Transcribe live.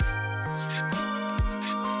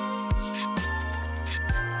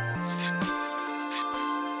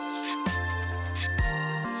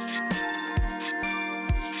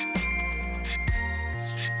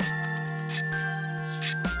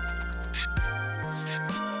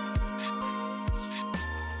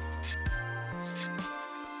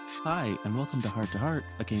Hi, and welcome to Heart,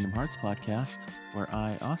 a Kingdom Hearts podcast, where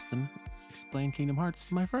I, Austin, explain Kingdom Hearts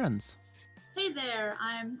to my friends. Hey there,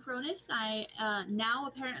 I'm Cronus. I now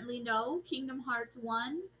apparently know Kingdom Hearts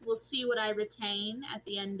 1. We'll see what I retain at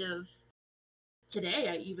the end of today,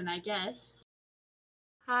 I guess.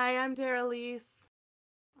 Hi, I'm Darylise.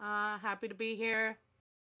 Happy to be here.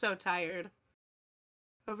 So tired.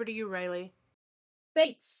 Over to you, Riley.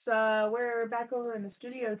 Thanks. We're back over in the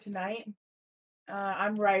studio tonight.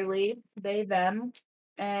 I'm Riley, they, them,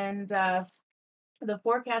 and the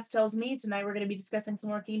forecast tells me tonight we're going to be discussing some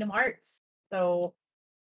more Kingdom Hearts. So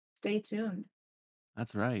stay tuned.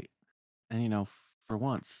 That's right. And for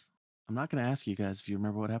once, I'm not going to ask you guys if you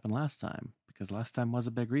remember what happened last time, because last time was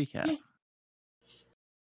a big recap.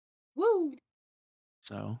 Woo!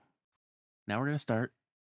 So, now we're going to start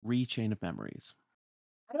Chain of Memories.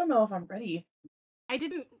 I don't know if I'm ready. I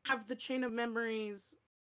didn't have the Chain of Memories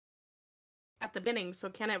at the beginning, so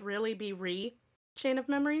can it really be Chain of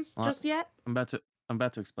Memories just yet? I'm about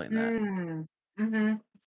to explain that. Mm-hmm.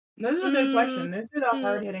 This is a good question. This is a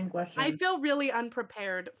hard-hitting question. I feel really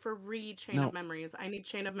unprepared for Chain of Memories. I need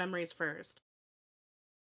Chain of Memories first.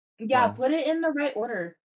 Yeah, put it in the right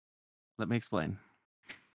order. Let me explain.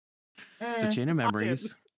 So Chain of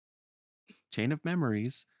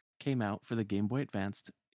Memories came out for the Game Boy Advance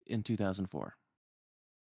in 2004.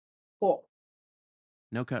 Cool.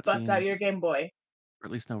 No cutscenes. Bust out your Game Boy. Or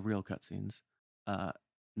at least no real cutscenes.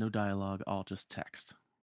 No dialogue, all just text.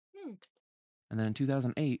 And then in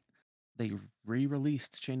 2008, they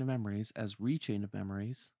re-released Chain of Memories as Chain of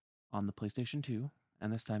Memories on the PlayStation 2,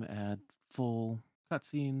 and this time it had full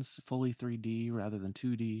cutscenes, fully 3D rather than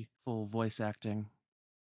 2D, full voice acting.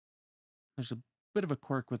 There's a bit of a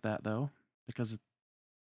quirk with that, though, because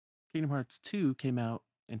Kingdom Hearts 2 came out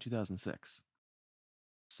in 2006.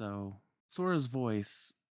 So Sora's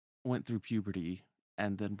voice went through puberty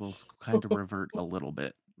and then will kind of revert a little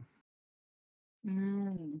bit.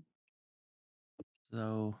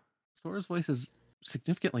 So Sora's voice is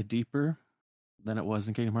significantly deeper than it was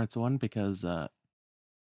in Kingdom Hearts 1 because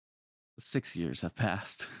 6 years have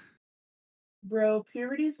passed. Bro,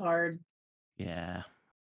 puberty's hard. Yeah.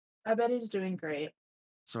 I bet he's doing great.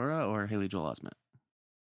 Sora or Haley Joel Osment?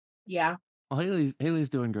 Yeah. Well, Haley's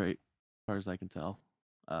doing great, as far as I can tell.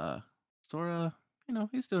 Sora,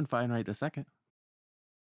 he's doing fine right this second.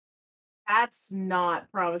 That's not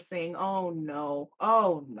promising. Oh no.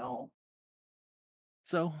 Oh no.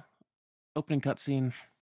 So, opening cutscene,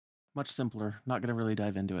 much simpler. Not going to really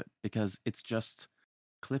dive into it because it's just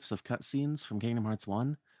clips of cutscenes from Kingdom Hearts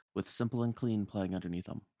 1 with Simple and Clean playing underneath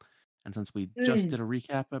them. And since we just did a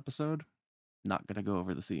recap episode, not going to go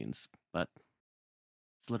over the scenes, but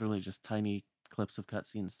it's literally just tiny clips of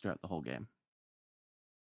cutscenes throughout the whole game.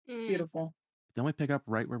 Beautiful. Then we pick up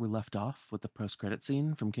right where we left off with the post-credit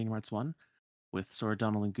scene from Kingdom Hearts 1, with Sora,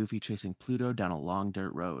 Donald, and Goofy chasing Pluto down a long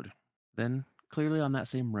dirt road. Then, clearly on that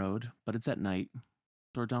same road, but it's at night,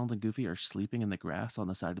 Sora, Donald, and Goofy are sleeping in the grass on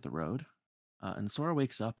the side of the road. And Sora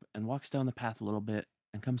wakes up and walks down the path a little bit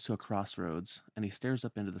and comes to a crossroads, and he stares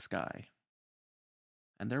up into the sky.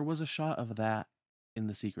 And there was a shot of that in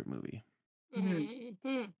the Secret movie.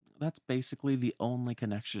 That's basically the only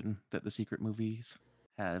connection that the Secret movies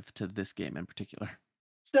have to this game in particular.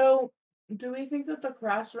 So, do we think that the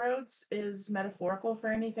crossroads is metaphorical for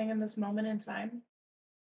anything in this moment in time?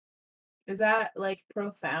 Is that like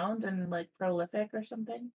profound and like prolific or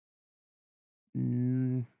something?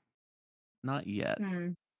 Not yet.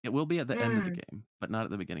 It will be at the end of the game, but not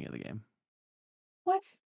at the beginning of the game. What?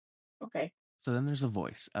 Okay. So then there's a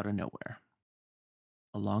voice out of nowhere.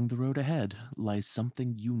 Along the road ahead lies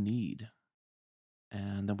something you need.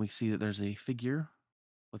 And then we see that there's a figure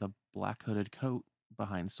with a black hooded coat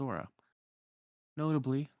behind Sora.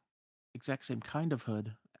 Notably, exact same kind of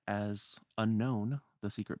hood as Unknown, the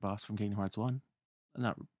secret boss from Kingdom Hearts 1.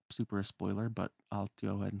 Not super a spoiler, but I'll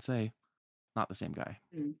go ahead and say, not the same guy.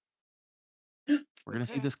 We're going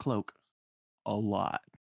to see this cloak a lot.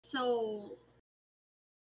 So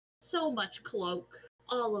much cloak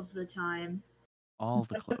all of the time. All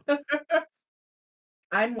the cloak.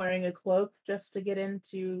 I'm wearing a cloak just to get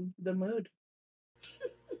into the mood.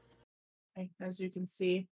 As you can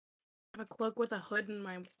see. I have a cloak with a hood in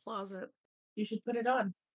my closet. You should put it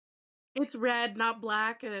on. It's red, not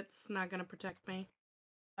black. It's not going to protect me.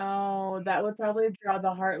 Oh, that would probably draw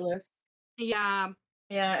the Heartless. Yeah.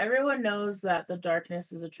 Yeah, everyone knows that the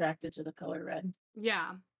darkness is attracted to the color red.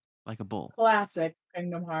 Yeah. Like a bull. Classic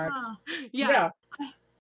Kingdom Hearts. Yeah.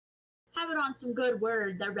 Have it on some good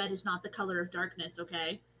word that red is not the color of darkness,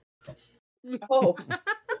 okay? Oh.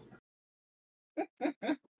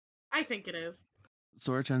 I think it is.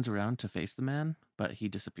 Sora turns around to face the man, but he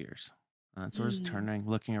disappears. Sora's Mm. turning,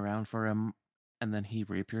 looking around for him, and then he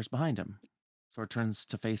reappears behind him. Sora turns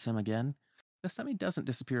to face him again. This time he doesn't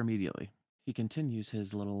disappear immediately. He continues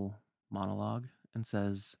his little monologue and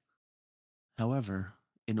says, "However,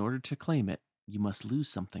 in order to claim it, you must lose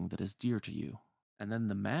something that is dear to you." And then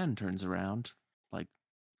the man turns around, like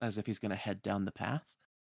as if he's going to head down the path,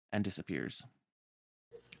 and disappears.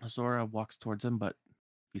 Sora walks towards him, but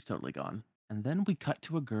he's totally gone. And then we cut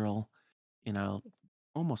to a girl in a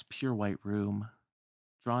almost pure white room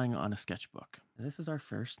drawing on a sketchbook. And this is our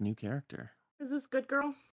first new character. Is this good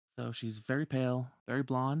girl? So she's very pale, very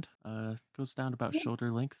blonde, goes down about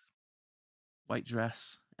shoulder length, white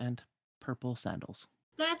dress, and purple sandals.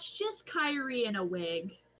 That's just Kyrie in a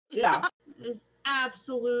wig. Yeah. It's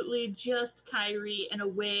absolutely just Kyrie in a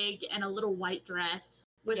wig and a little white dress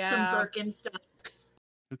with some Yeah. Birkenstocks.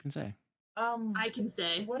 Who can say? I can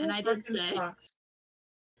say, what and are I did say. Birkenstocks?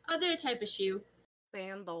 Other type of shoe.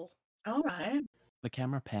 Sandal. All right. The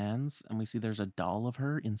camera pans, and we see there's a doll of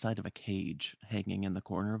her inside of a cage hanging in the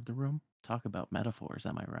corner of the room. Talk about metaphors,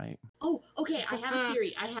 am I right? Oh, okay, I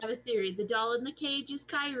have a theory. The doll in the cage is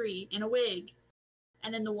Kyrie in a wig.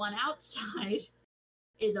 And then the one outside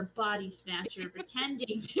is a body snatcher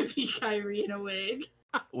pretending to be Kyrie in a wig.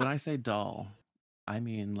 When I say doll, I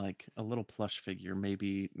mean like a little plush figure,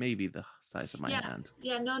 maybe the size of my hand.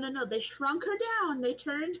 Yeah, no. They shrunk her down. They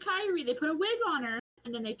turned Kyrie. They put a wig on her,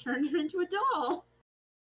 and then they turned her into a doll.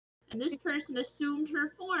 And this person assumed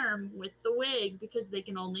her form with the wig because they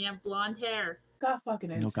can only have blonde hair. Got fucking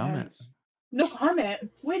intense. No comment. No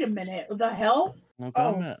comment. Wait a minute. The hell? No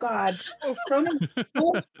comment. Oh God. Cronin,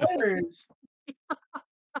 full spoilers.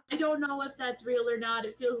 I don't know if that's real or not.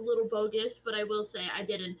 It feels a little bogus, but I will say I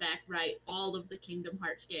did in fact write all of the Kingdom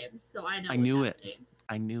Hearts games, so I know. I knew it.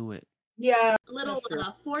 I knew it. Yeah. Little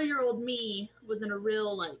 4-year-old me was in a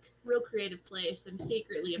real creative place. I'm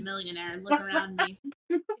secretly a millionaire, and look around me.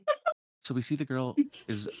 So we see the girl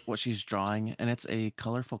is what she's drawing, and it's a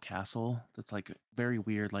colorful castle that's like very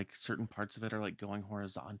weird. Like certain parts of it are like going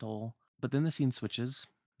horizontal, but then the scene switches.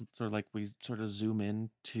 So like we sort of zoom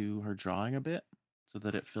in to her drawing a bit so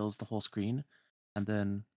that it fills the whole screen, and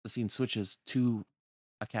then the scene switches to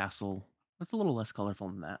a castle that's a little less colorful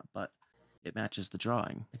than that, but it matches the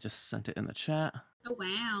drawing. I just sent it in the chat. Oh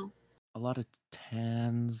wow! A lot of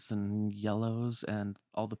tans and yellows, and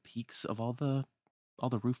all the peaks of all the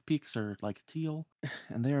roof peaks are like teal,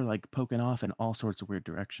 and they're like poking off in all sorts of weird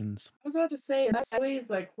directions. I was about to say, is that sideways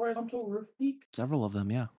like horizontal roof peak? Several of them,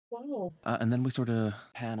 yeah. Whoa. And then we sort of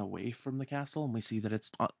pan away from the castle, and we see that it's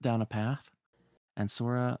down a path, and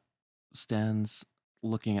Sora stands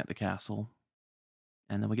looking at the castle,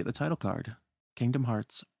 and then we get the title card, Kingdom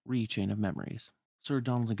Hearts Re-Chain of Memories. Sora,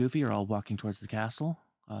 Donald, and Goofy are all walking towards the castle.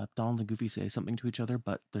 Donald and Goofy say something to each other,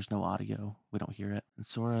 but there's no audio. We don't hear it. And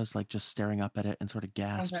Sora's like just staring up at it and sort of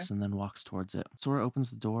gasps and then walks towards it. Sora opens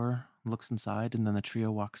the door, looks inside, and then the trio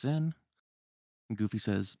walks in. And Goofy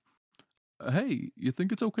says, "Hey, you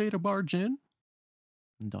think it's okay to barge in?"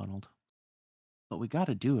 And Donald, "But we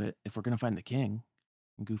gotta do it if we're gonna find the king."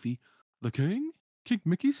 And Goofy, "The king? King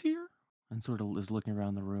Mickey's here?" And sort of is looking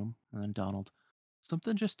around the room. And then Donald,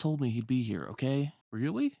 "Something just told me he'd be here, okay?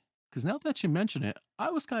 Really? Because now that you mention it,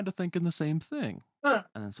 I was kind of thinking the same thing." Huh.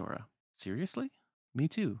 And then Sora, "Seriously? Me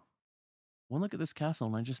too. One look at this castle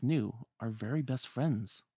and I just knew our very best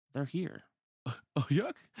friends. They're here." Oh,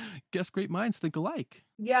 yuck. Guess great minds think alike.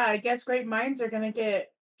 Yeah, I guess great minds are gonna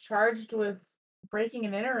get charged with breaking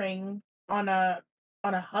and entering on a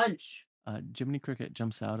hunch. Jiminy Cricket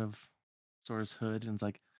jumps out of Sora's hood and is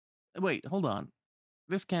like, "Wait, hold on.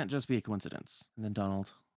 This can't just be a coincidence." And then Donald,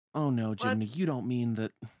 "Oh no, Jiminy, What? you don't mean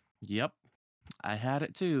that." "Yep, I had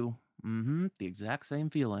it too. The exact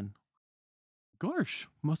same feeling." "Gosh,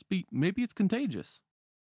 maybe it's contagious."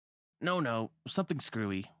 No, something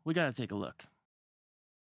screwy. We gotta take a look."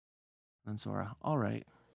 And Sora, "All right,"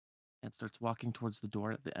 and starts walking towards the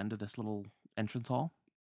door at the end of this little entrance hall.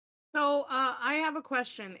 So, I have a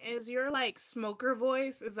question. Is your like smoker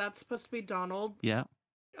voice, is that supposed to be Donald? Yeah,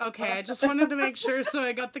 Okay, I just wanted to make sure so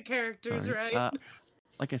I got the characters sorry. right.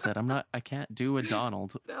 Like I said, I can't do a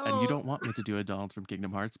Donald, and you No. don't want me to do a Donald from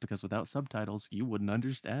Kingdom Hearts because without subtitles, you wouldn't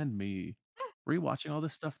understand me. Rewatching all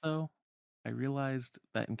this stuff though, I realized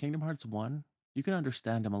that in Kingdom Hearts 1, you can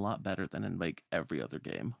understand him a lot better than in like every other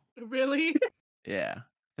game. Really? Yeah,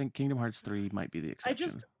 I think Kingdom Hearts 3 might be the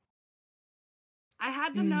exception. I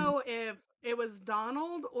had to know if it was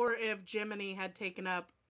Donald or if Jiminy had taken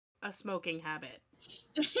up a smoking habit.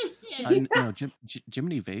 No,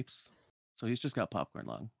 Jiminy vapes, so he's just got popcorn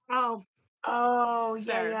lung. Oh, Oh,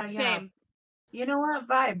 fair. yeah. Same. You know what?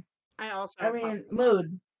 Vibe. I also I have mean, problems.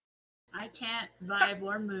 mood. I can't vibe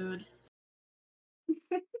or mood.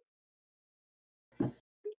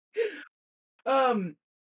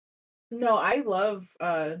 No, I love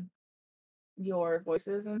your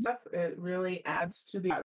voices and stuff. It really adds to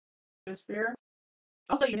the atmosphere.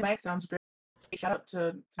 Also, your mic sounds great. Shout out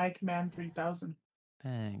to Thai Command 3000.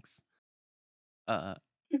 Thanks.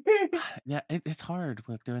 Yeah, it's hard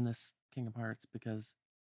with doing this Kingdom Hearts because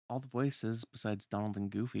all the voices besides Donald and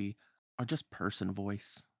Goofy are just person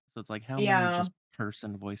voice. So it's like, how many Yeah. just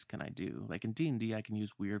person voice can I do? Like in D&D, I can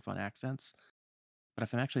use weird, fun accents, but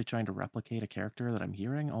if I'm actually trying to replicate a character that I'm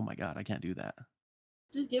hearing, oh my god, I can't do that.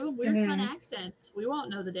 Just give them weird, fun Mhm. accents. We won't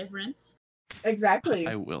know the difference. Exactly.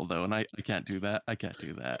 I will though, and I can't do that. I can't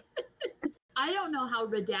do that. I don't know how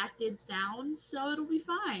redacted sounds, so it'll be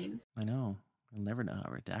fine. I know. I'll never know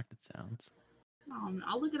how redacted sounds.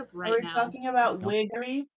 I'll look it up Are right we now. talking about Nope.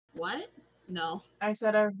 wiggery? What? No. I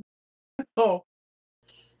said, oh,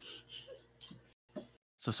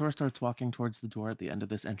 So Sora starts walking towards the door at the end of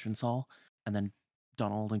this entrance hall, and then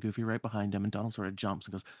Donald and Goofy right behind him, and Donald sort of jumps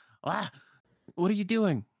and goes, "Ah, what are you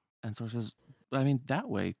doing?" And Sora says, "I mean, that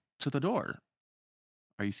way, to the door.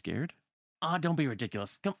 Are you scared?" "Ah, don't be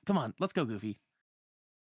ridiculous. Come on, let's go, Goofy."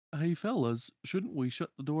 "Hey, fellas, shouldn't we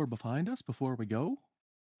shut the door behind us before we go?"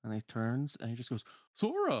 And he turns, and he just goes,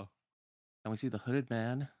 "Sora!" And we see the hooded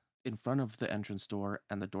man in front of the entrance door,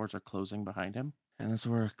 and the doors are closing behind him. And then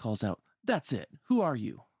Sora calls out, "That's it. Who are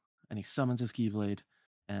you?" And he summons his Keyblade,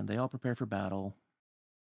 and they all prepare for battle.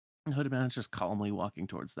 And Hooded Man is just calmly walking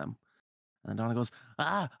towards them. And then Donna goes,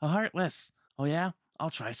 "Ah, a Heartless! Oh yeah?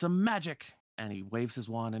 I'll try some magic!" And he waves his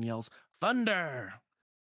wand and yells, "Thunder!"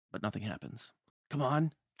 But nothing happens. "Come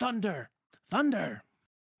on, thunder! Thunder!"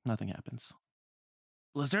 Nothing happens.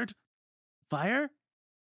 "Blizzard? Fire?"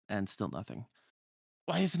 And still nothing.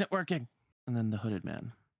 "Why isn't it working?" And then the Hooded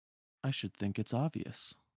Man, "I should think it's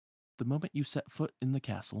obvious. The moment you set foot in the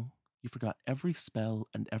castle, you forgot every spell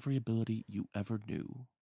and every ability you ever knew.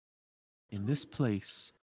 In this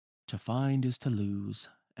place, to find is to lose,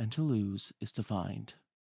 and to lose is to find.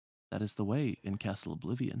 That is the way in Castle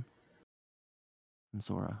Oblivion." And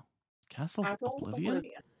Sora, Castle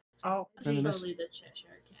Oblivion? Oh, Then the, Totally the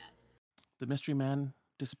Cheshire Cat. the mystery man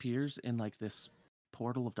disappears in like this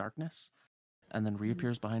portal of darkness and then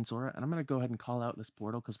reappears behind Sora. And I'm going to go ahead and call out this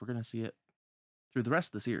portal because we're going to see it through the rest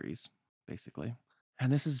of the series, basically.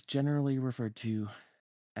 And this is generally referred to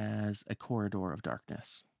as a corridor of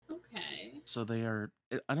darkness. Okay. So they are,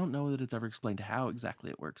 I don't know that it's ever explained how exactly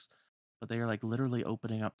it works, but they are like literally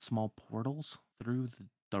opening up small portals through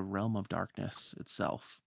the realm of darkness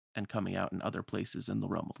itself and coming out in other places in the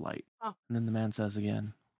realm of light. Oh. And then the man says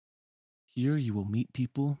again, "Here you will meet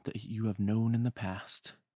people that you have known in the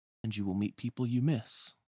past, and you will meet people you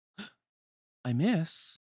miss." "I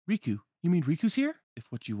miss? Riku? You mean Riku's here?"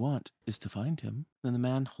 "If what you want is to find him." Then the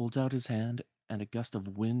man holds out his hand, and a gust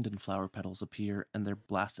of wind and flower petals appear, and they're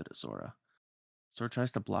blasted at Sora. Sora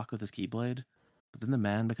tries to block with his Keyblade, but then the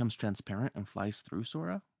man becomes transparent and flies through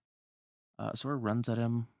Sora. Sora runs at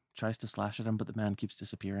him, tries to slash at him, but the man keeps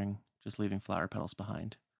disappearing, just leaving flower petals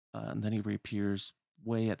behind. And then he reappears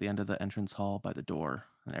way at the end of the entrance hall by the door,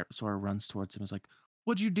 and Sora runs towards him and is like,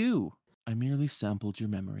 "What'd you do?" "I merely sampled your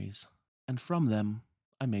memories, and from them,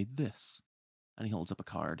 I made this." And he holds up a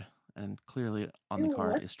card, and clearly on the Ew,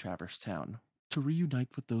 card what? is Traverse Town. "To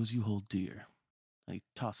reunite with those you hold dear." And he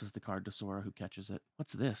tosses the card to Sora, who catches it.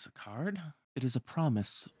 "What's this, a card?" "It is a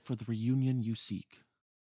promise for the reunion you seek.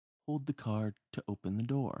 Hold the card to open the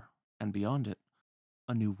door, and beyond it,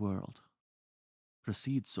 a new world.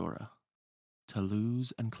 Proceed, Sora, to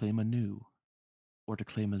lose and claim anew, or to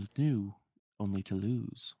claim anew only to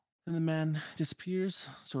lose." And the man disappears.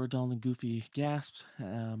 Sora, Donald, and Goofy gasp,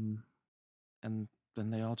 and then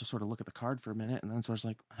they all just sort of look at the card for a minute, and then Sora's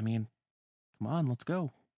like, "I mean, come on, let's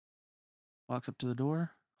go." Walks up to the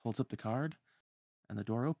door, holds up the card, and the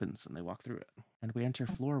door opens, and they walk through it. And we enter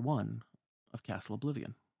floor 1 of Castle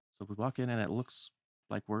Oblivion. So we walk in, and it looks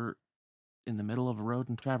like we're in the middle of a road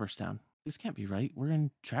in Traverse Town. This can't be right. We're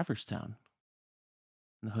in Traverse Town.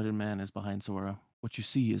 And the hooded man is behind Sora. "What you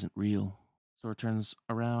see isn't real." Sora turns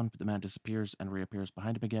around, but the man disappears and reappears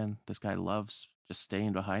behind him again. This guy loves just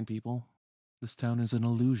staying behind people. "This town is an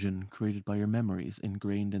illusion created by your memories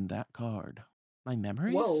ingrained in that card." "My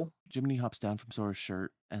memories?" Whoa. Jiminy hops down from Sora's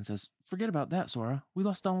shirt and says, "Forget about that, Sora. We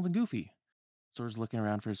lost Donald and Goofy." Sora's looking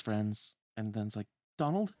around for his friends, and then's like,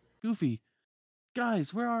 "Donald? Goofy?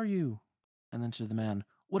 Guys, where are you?" And then to the man,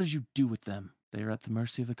 "What did you do with them?" "They are at the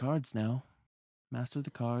mercy of the cards now. Master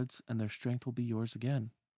the cards, and their strength will be yours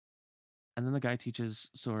again." And then the guy teaches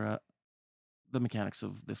Sora the mechanics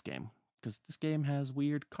of this game. because this game has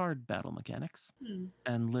weird card battle mechanics. Hmm.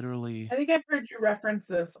 And literally, I think I've heard you reference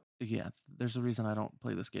this. yeah, there's a reason I don't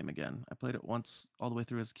play this game again. I played it once all the way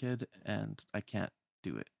through as a kid, and I can't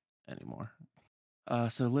do it anymore.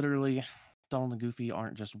 So literally, Donald and Goofy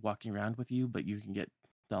aren't just walking around with you, but you can get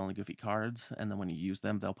Donald and Goofy cards, and then when you use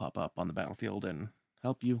them, they'll pop up on the battlefield and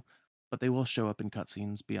help you. But they will show up in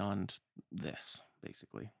cutscenes beyond this,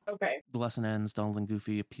 basically. Okay. The lesson ends, Donald and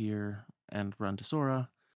Goofy appear and run to Sora.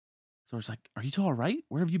 Sora's like, "Are you two all right?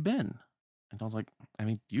 Where have you been?" And Donald's like, "I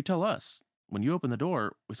mean, you tell us. When you opened the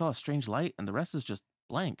door, we saw a strange light, and the rest is just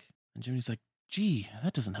blank." And Jimmy's like, "Gee,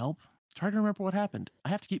 that doesn't help. Try to remember what happened. I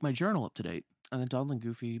have to keep my journal up to date." And then Donald and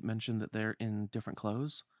Goofy mention that they're in different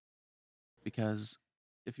clothes because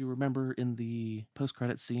if you remember in the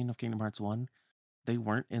post-credit scene of Kingdom Hearts 1, they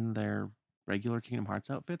weren't in their regular Kingdom Hearts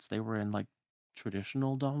outfits. They were in like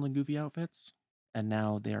traditional Donald and Goofy outfits, and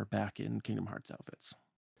now they are back in Kingdom Hearts outfits.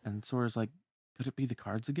 And Sora's like, "Could it be the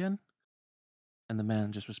cards again?" And the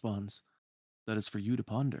man just responds, "That is for you to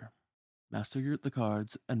ponder. Master the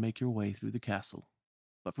cards and make your way through the castle.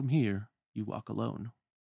 But from here, you walk alone."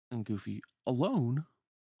 And Goofy, "Alone?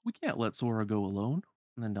 We can't let Sora go alone."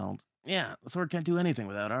 And then Donald, "Yeah, Sora can't do anything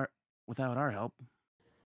without our help."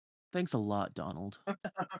 "Thanks a lot, Donald.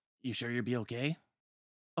 You sure you'll be okay?"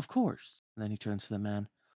 "Of course." And then he turns to the man.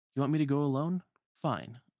 "You want me to go alone?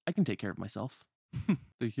 Fine. I can take care of myself."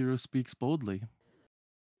 The hero speaks boldly.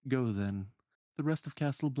 "Go then. The rest of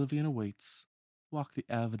Castle Oblivion awaits. Walk the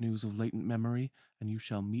avenues of latent memory, and you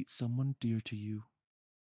shall meet someone dear to you."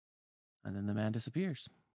 And then the man disappears.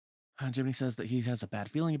 Jiminy says that he has a bad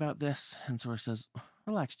feeling about this, and Sora says,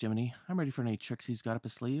 "Relax, Jiminy. I'm ready for any tricks he's got up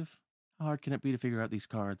his sleeve. How hard can it be to figure out these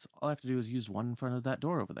cards? All I have to do is use one in front of that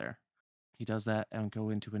door over there." He does that and go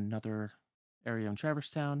into another area in Traverse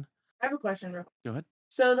Town. I have a question real quick. Go ahead.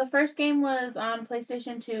 So the first game was on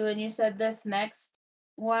PlayStation 2, and you said this next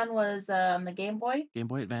one was the Game Boy? Game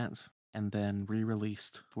Boy Advance, and then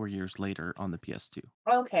re-released 4 years later on the PS2.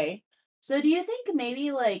 Okay. So do you think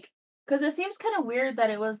maybe like because it seems kind of weird that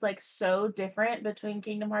it was like so different between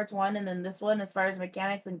Kingdom Hearts 1 and then this one as far as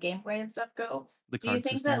mechanics and gameplay and stuff go? The Do you card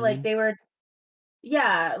think system, that you like mean? they were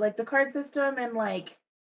yeah, like the card system and like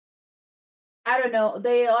I don't know,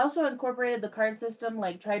 they also incorporated the card system,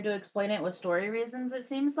 like tried to explain it with story reasons it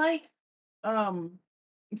seems like. Um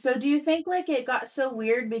so do you think like it got so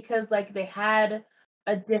weird because like they had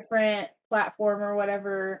a different platform or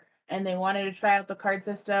whatever and they wanted to try out the card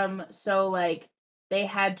system so like they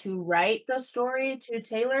had to write the story to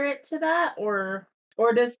tailor it to that or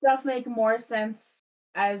does stuff make more sense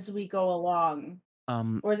as we go along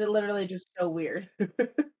Um, or is it literally just so weird?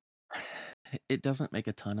 it doesn't make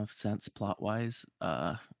a ton of sense plot-wise.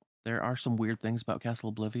 There are some weird things about Castle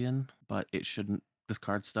Oblivion, but it shouldn't. This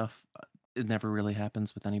card stuff, it never really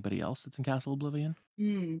happens with anybody else that's in Castle Oblivion.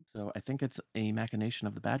 Hmm. So I think it's a machination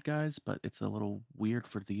of the bad guys, but it's a little weird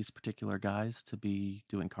for these particular guys to be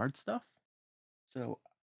doing card stuff. So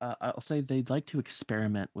I'll say they'd like to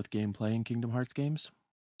experiment with gameplay in Kingdom Hearts games,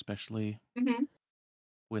 especially Mhm.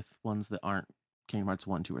 with ones that aren't Kingdom Hearts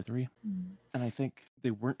 1, 2, or 3. And I think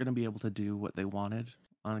they weren't going to be able to do what they wanted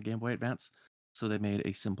on a Game Boy Advance, so they made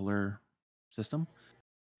a simpler system.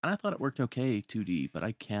 And I thought it worked okay 2D, but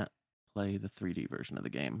I can't play the 3D version of the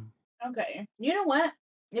game. Okay. You know what?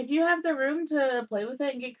 If you have the room to play with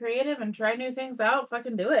it and get creative and try new things out,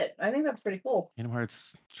 fucking do it. I think that's pretty cool. Kingdom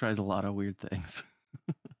Hearts tries a lot of weird things.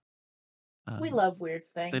 We Um, love weird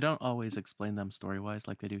they things. don't always explain them story wise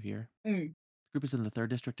like they do here. Mm. The group is in the 3rd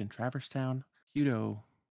District in Traverse Town. Pluto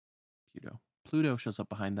shows up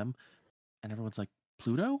behind them, and everyone's like,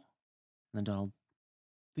 "Pluto?" And then Donald,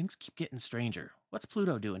 "Things keep getting stranger. What's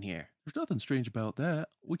Pluto doing here?" "There's nothing strange about that.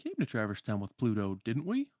 We came to Traverse Town with Pluto, didn't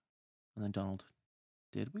we?" And then Donald,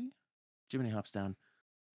 "Did we?" Jiminy hops down.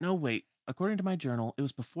 "No, wait. According to my journal, it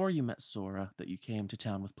was before you met Sora that you came to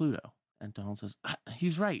town with Pluto." And Donald says,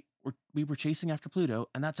 "He's right. We were chasing after Pluto,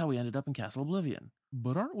 and that's how we ended up in Castle Oblivion."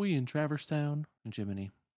 "But aren't we in Traverse Town?" And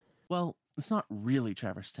Jiminy, "Well, it's not really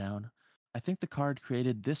Traverse Town. I think the card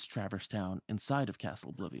created this Traverse Town inside of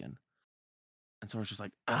Castle Oblivion." And Sora's just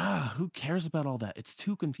like, who cares about all that? It's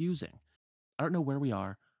too confusing. I don't know where we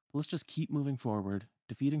are, but let's just keep moving forward,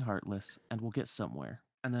 defeating Heartless, and we'll get somewhere.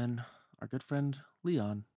 And then our good friend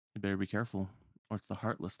Leon, you better be careful, or it's the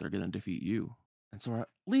Heartless that are going to defeat you. And Sora,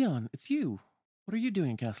 "Leon, it's you. What are you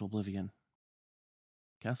doing in Castle Oblivion?"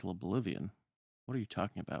 "Castle Oblivion? What are you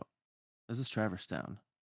talking about? This is Traverse Town.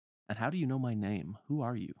 And how do you know my name? Who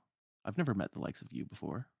are you? I've never met the likes of you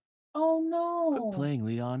before." Oh "Quit no. playing,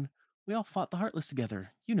 Leon. We all fought the Heartless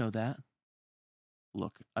together. You know that."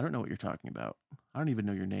 "Look, I don't know what you're talking about. I don't even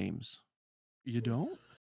know your names." "You don't?"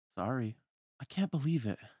 Sorry. I can't believe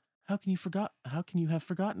it. How can you have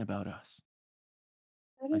forgotten about us?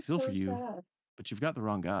 That I is feel for so you, sad. but you've got the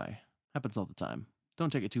wrong guy. Happens all the time.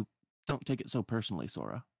 Don't take it so personally,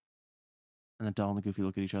 Sora. And then Donald and Goofy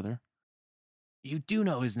look at each other. You do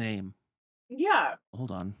know his name. Yeah.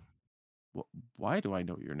 Hold on. Why do I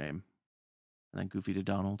know your name? And then Goofy to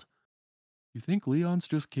Donald. You think Leon's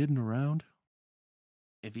just kidding around?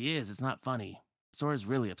 If he is, it's not funny. Sora's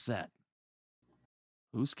really upset.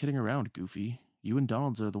 Who's kidding around, Goofy? You and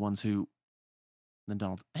Donald are the ones who. Then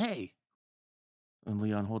Donald, hey! And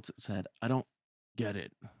Leon holds his head. I don't get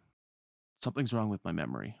it. Something's wrong with my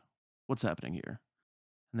memory. What's happening here?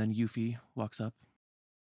 And then Yuffie walks up.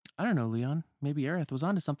 I don't know, Leon. Maybe Aerith was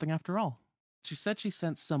onto something after all. She said she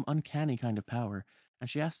sensed some uncanny kind of power, and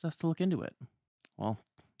she asked us to look into it. Well,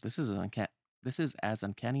 this is as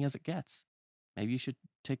uncanny as it gets. Maybe you should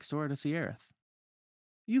take Sora to see Aerith.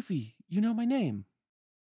 Yuffie, you know my name.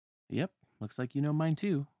 Yep, looks like you know mine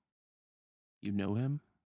too. You know him?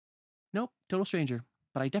 Nope, total stranger,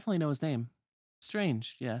 but I definitely know his name.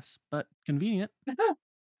 Strange, yes, but convenient.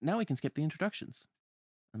 Now we can skip the introductions.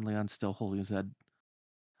 And Leon's still holding his head.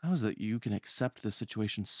 How is it you can accept this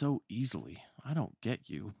situation so easily? I don't get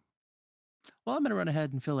you. Well, I'm gonna run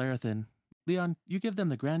ahead and fill Aerith in. Leon, you give them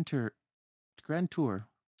the grand tour. Grand tour.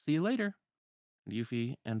 See you later. And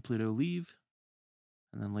Yuffie and Pluto leave.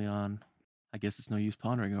 And then Leon, I guess it's no use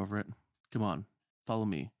pondering over it. Come on, follow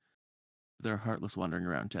me. They're heartless wandering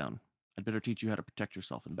around town. I'd better teach you how to protect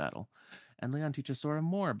yourself in battle. And Leon teaches Sora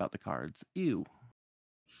more about the cards. Ew.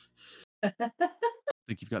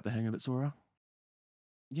 Think you've got the hang of it, Sora?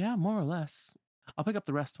 Yeah, more or less. I'll pick up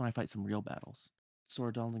the rest when I fight some real battles.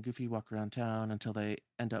 Sora, Donald, and Goofy walk around town until they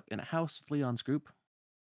end up in a house with Leon's group.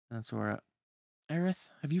 And then Sora, Aerith,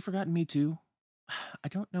 have you forgotten me too? I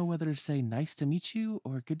don't know whether to say nice to meet you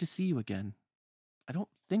or good to see you again. I don't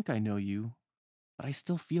think I know you, but I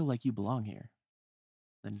still feel like you belong here.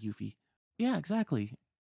 Then Yuffie, yeah, exactly.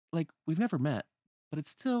 Like, we've never met, but it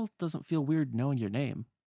still doesn't feel weird knowing your name.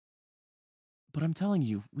 But I'm telling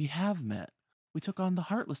you, we have met. We took on the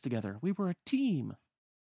Heartless together. We were a team.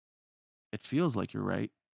 It feels like you're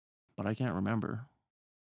right, but I can't remember.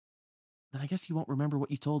 Then I guess you won't remember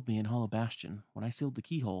what you told me in Hollow Bastion when I sealed the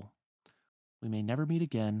keyhole. We may never meet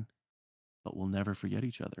again, but we'll never forget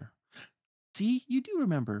each other. See, you do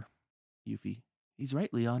remember. Yuffie, he's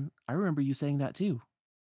right, Leon. I remember you saying that too.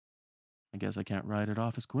 I guess I can't write it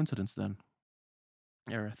off as coincidence then.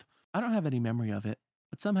 Aerith, I don't have any memory of it,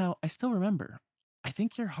 but somehow I still remember. I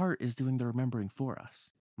think your heart is doing the remembering for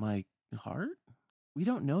us. My heart? We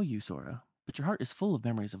don't know you, Sora, but your heart is full of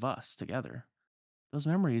memories of us together. Those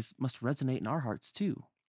memories must resonate in our hearts too.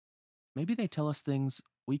 Maybe they tell us things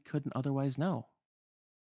we couldn't otherwise know.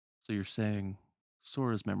 So you're saying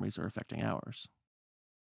Sora's memories are affecting ours?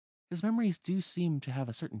 His memories do seem to have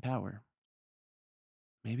a certain power.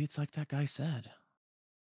 Maybe it's like that guy said.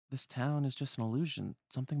 This town is just an illusion,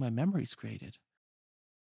 something my memories created.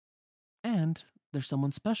 And there's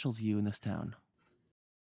someone special to you in this town.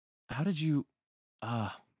 How did you.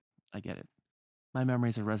 Ah, I get it. My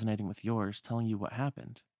memories are resonating with yours, telling you what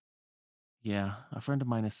happened. Yeah, a friend of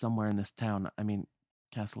mine is somewhere in this town. I mean,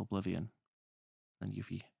 Castle Oblivion. Then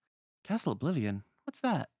Yuffie. Castle Oblivion? What's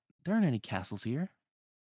that? There aren't any castles here.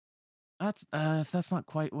 That's not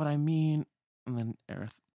quite what I mean. And then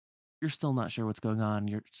Aerith. You're still not sure what's going on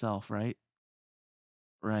yourself, right?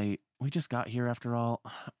 Right. We just got here after all.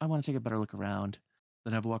 I want to take a better look around.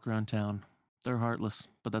 Then have a walk around town. They're heartless,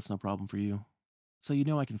 but that's no problem for you. So you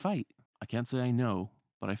know I can fight. I can't say I know,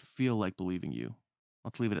 but I feel like believing you.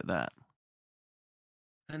 Let's leave it at that.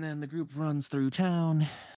 And then the group runs through town.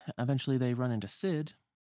 Eventually they run into Sid.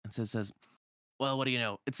 And Sid says, well, what do you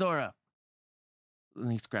know? It's Sora.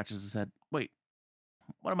 And he scratches his head. Wait,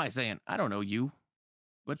 what am I saying? I don't know you.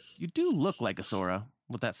 But you do look like a Sora,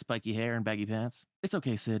 with that spiky hair and baggy pants. It's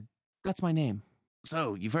okay, Sid. That's my name.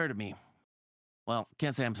 So, you've heard of me. Well,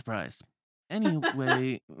 can't say I'm surprised.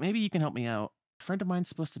 Anyway, maybe you can help me out. A friend of mine's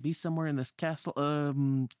supposed to be somewhere in this castle,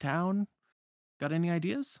 town. Got any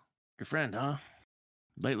ideas? Your friend, huh?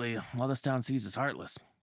 Lately, all this town sees is heartless.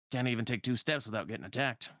 Can't even take 2 steps without getting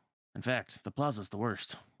attacked. In fact, the plaza's the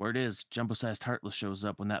worst. Word is, jumbo-sized heartless shows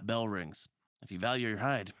up when that bell rings. If you value your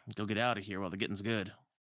hide, go get out of here while the getting's good.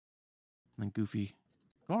 And then Goofy,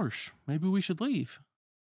 gosh, maybe we should leave.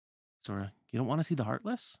 Sora, you don't want to see the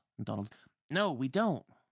Heartless? And Donald, no, we don't.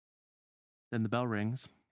 Then the bell rings.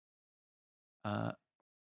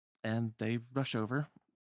 And they rush over.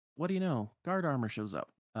 What do you know? Guard armor shows up.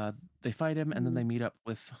 They fight him, and then they meet up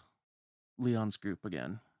with Leon's group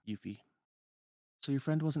again, Yuffie. So your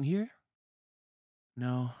friend wasn't here?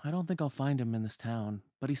 No, I don't think I'll find him in this town,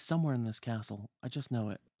 but he's somewhere in this castle. I just know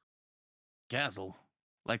it. Castle?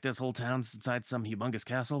 Like this whole town's inside some humongous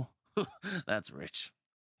castle? That's rich.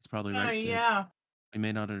 He's probably right, Sid. Yeah. We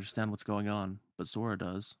may not understand what's going on, but Sora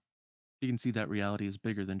does. He can see that reality is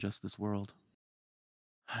bigger than just this world.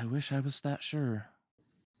 I wish I was that sure.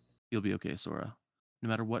 You'll be okay, Sora. No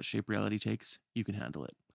matter what shape reality takes, you can handle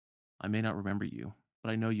it. I may not remember you,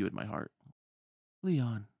 but I know you in my heart.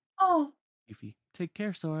 Leon. Oh. Goofy. Take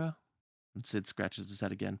care, Sora. And Sid scratches his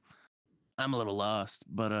head again. I'm a little lost,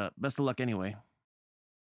 but best of luck anyway.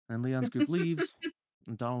 And Leon's group leaves,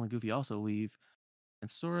 and Donald and Goofy also leave,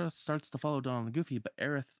 and Sora starts to follow Donald and Goofy, but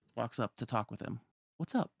Aerith walks up to talk with him.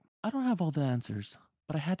 What's up? I don't have all the answers,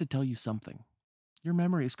 but I had to tell you something. Your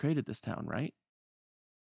memories created this town, right?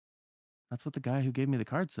 That's what the guy who gave me the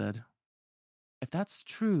card said. If that's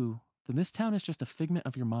true, then this town is just a figment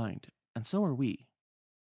of your mind, and so are we.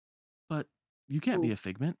 But you can't be a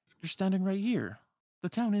figment. You're standing right here. The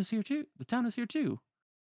town is here too. The town is here too.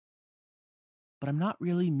 But I'm not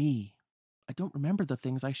really me. I don't remember the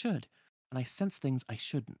things I should, and I sense things I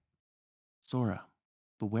shouldn't. Sora,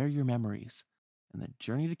 beware your memories. In the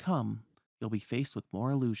journey to come, you'll be faced with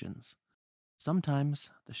more illusions. Sometimes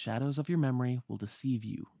the shadows of your memory will deceive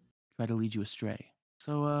you, try to lead you astray.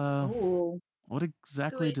 So, what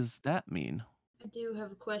exactly Wait. does that mean? I do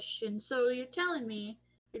have a question. So you're telling me,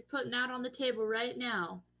 you're putting out on the table right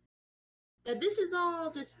now, that this is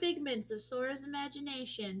all just figments of Sora's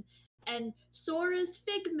imagination, and Sora's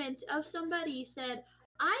figment of somebody said,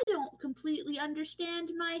 I don't completely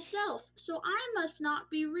understand myself, so I must not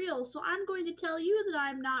be real, so I'm going to tell you that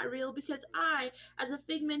I'm not real because I, as a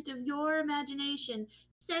figment of your imagination,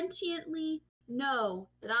 sentiently know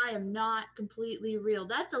that I am not completely real.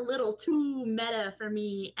 That's a little too meta for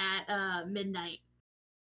me at midnight.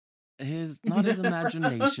 Not his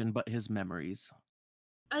imagination, but his memories.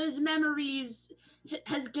 His memories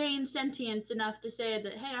has gained sentience enough to say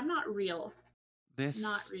that, hey, I'm not real. This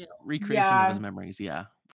not real. Recreation of his memories, yeah.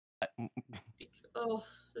 Oh,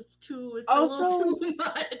 it's a little too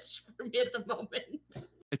much for me at the moment.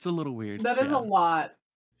 It's a little weird. That is a lot.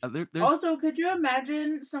 There's... Also, could you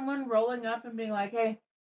imagine someone rolling up and being like, hey,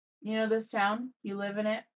 you know this town? You live in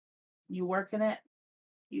it. You work in it.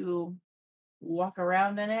 You walk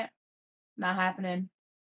around in it. Not happening.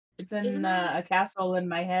 It's in a castle in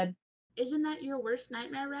my head. Isn't that your worst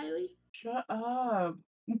nightmare, Riley? Shut up.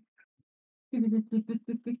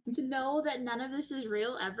 To know that none of this is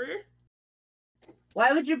real ever?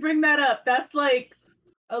 Why would you bring that up? That's like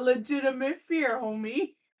a legitimate fear,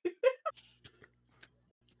 homie.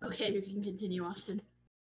 Okay, you can continue, Austin.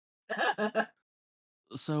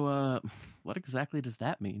 So, what exactly does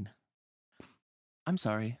that mean? I'm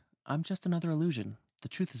sorry. I'm just another illusion. The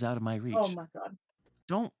truth is out of my reach. Oh my god.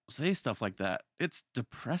 Don't say stuff like that. It's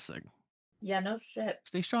depressing. Yeah, no shit.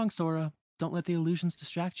 Stay strong, Sora. Don't let the illusions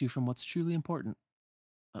distract you from what's truly important.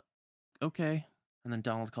 Okay. And then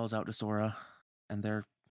Donald calls out to Sora, and they're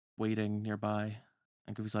waiting nearby.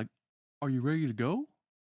 And Goofy's like, are you ready to go?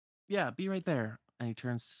 Yeah, be right there. And he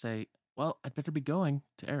turns to say, well, I'd better be going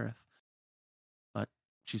to Aerith. But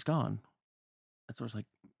she's gone. And Sora's like,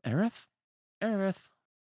 Aerith? Aerith?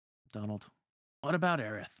 Donald, what about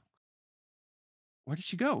Aerith? Where did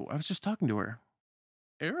she go? I was just talking to her.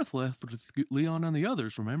 Aerith left with Leon and the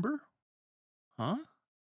others, remember? Huh?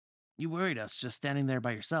 You worried us just standing there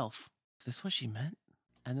by yourself. Is this what she meant?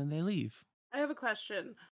 And then they leave. I have a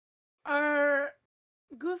question. Are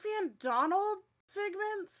Goofy and Donald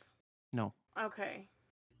figments? No. Okay.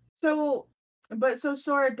 So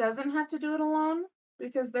Sora doesn't have to do it alone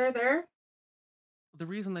because they're there? The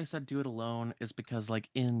reason they said do it alone is because, like,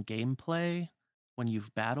 in gameplay, when you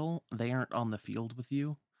battle, they aren't on the field with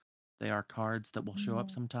you. They are cards that will show up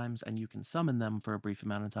sometimes, and you can summon them for a brief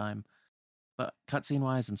amount of time. But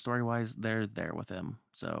cutscene-wise and story-wise, they're there with him,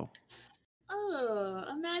 so... Oh,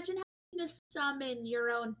 imagine having to summon your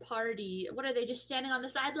own party. What are they, just standing on the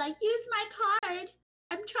side like, use my card!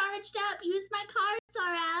 I'm charged up, use my card,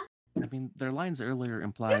 Sora! I mean, their lines earlier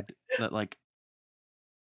implied that, like,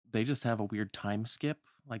 they just have a weird time skip.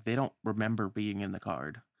 Like, they don't remember being in the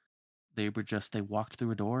card. They walked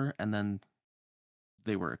through a door, and then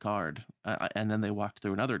they were a card. And then they walked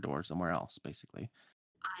through another door somewhere else, basically.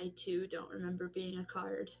 I, too, don't remember being a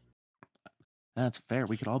card. That's fair.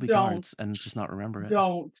 We could all be cards and just not remember it.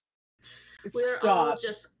 We're all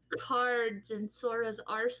just cards in Sora's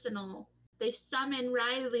arsenal. They summon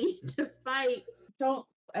Riley to fight. Don't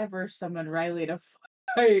ever summon Riley to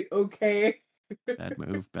fight, okay? Bad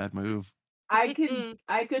move, bad move. I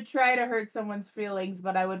could try to hurt someone's feelings,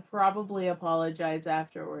 but I would probably apologize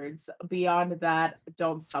afterwards. Beyond that,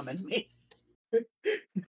 don't summon me.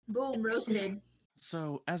 Boom, roasted.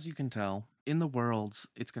 So, as you can tell, in the worlds,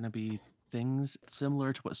 it's going to be things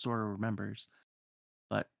similar to what Sora remembers,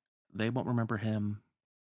 but they won't remember him,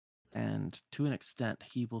 and to an extent,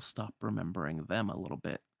 he will stop remembering them a little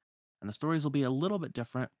bit. And the stories will be a little bit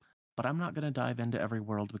different, but I'm not going to dive into every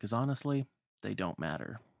world because honestly, they don't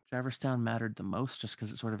matter. Traverse Town mattered the most just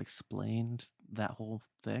because it sort of explained that whole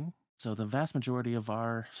thing. So the vast majority of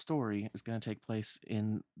our story is going to take place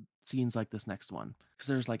in scenes like this next one. Because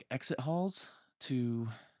there's like exit halls to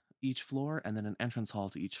each floor and then an entrance hall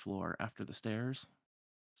to each floor after the stairs.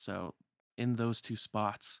 So in those two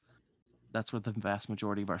spots, that's where the vast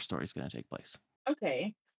majority of our story is going to take place.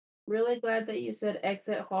 Okay. Really glad that you said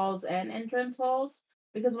exit halls and entrance halls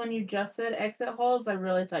because when you just said exit halls, I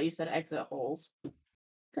really thought you said exit holes.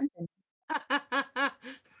 Continue.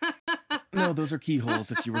 No, those are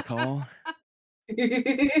keyholes, if you recall.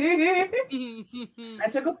 I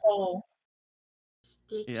took a poll.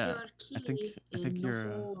 Stick Yeah, your key in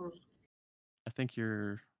the hole. I think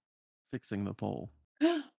you're fixing the poll.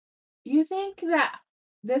 You think that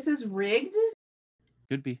this is rigged?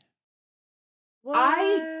 Could be.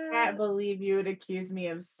 I can't believe you would accuse me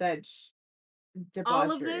of such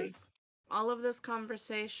debauchery. All of this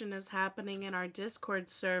conversation is happening in our Discord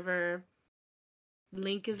server.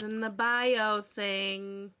 Link is in the bio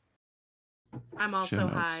thing. I'm also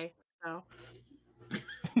high, so.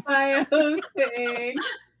 Bio thing.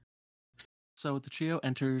 So the trio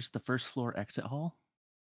enters the first floor exit hall,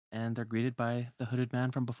 and they're greeted by the hooded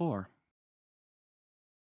man from before.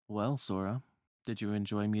 Well, Sora, did you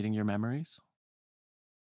enjoy meeting your memories?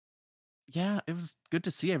 Yeah, it was good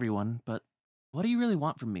to see everyone, but what do you really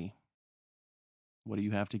want from me? What do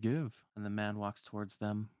you have to give? And the man walks towards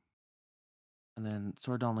them. And then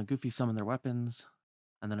Sora, Donald, and Goofy summon their weapons.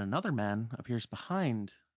 And then another man appears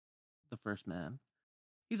behind the first man.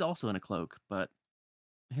 He's also in a cloak, but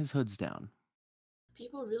his hood's down.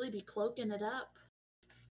 People really be cloaking it up.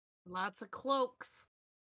 Lots of cloaks.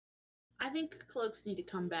 I think cloaks need to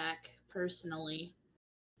come back, personally.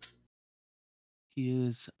 He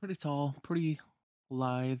is pretty tall, pretty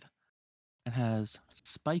lithe, and has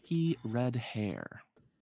spiky red hair.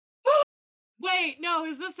 Wait, no,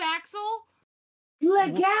 is this Axel?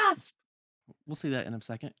 Gasp! We'll see that in a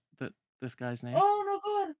second. This guy's name. Oh my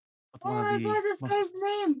god! Oh my god, this guy's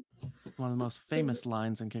name! One of the most famous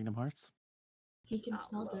lines in Kingdom Hearts. He can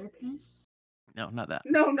smell darkness? No, not that.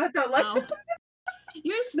 No, not that. Like, Oh.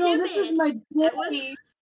 You're stupid! no, this is my boy!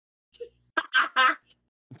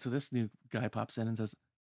 So this new guy pops in and says,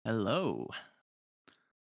 "Hello."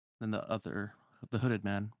 Then the hooded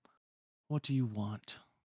man, "What do you want?"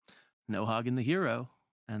 "No Hagen the hero."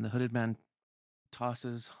 And the hooded man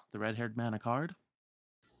tosses the red-haired man a card.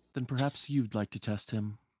 "Then perhaps you'd like to test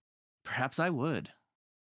him." "Perhaps I would."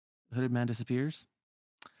 The hooded man disappears.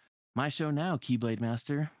 "My show now, Keyblade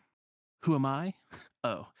Master." "Who am I?"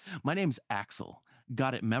 "Oh, my name's Axel.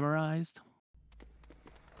 Got it memorized?"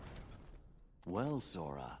 Well,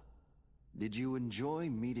 Sora, did you enjoy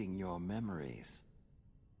meeting your memories?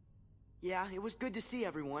 Yeah, it was good to see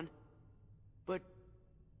everyone. But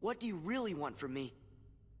what do you really want from me?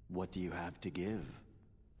 What do you have to give?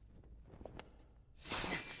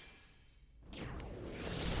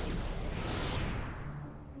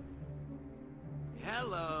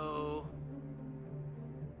 Hello.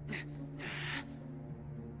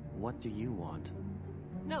 What do you want?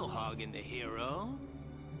 No Hagen the hero.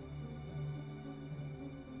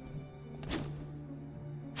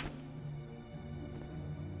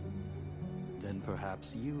 Then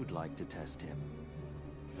perhaps you'd like to test him.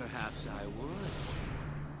 Perhaps I would.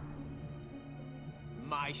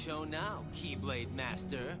 My show now, Keyblade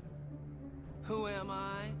Master. Who am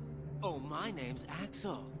I? Oh, my name's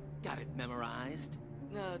Axel. Got it memorized?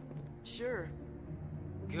 Sure.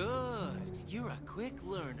 Good. You're a quick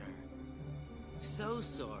learner. So,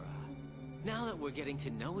 Sora, now that we're getting to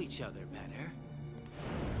know each other better...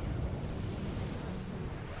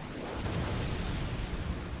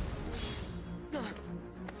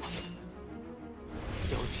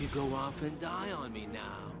 Don't you go off and die on me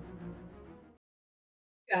now.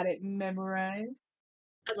 Got it memorized.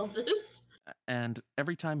 I love this. And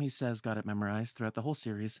every time he says "got it memorized" throughout the whole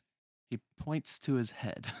series, he points to his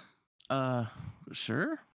head.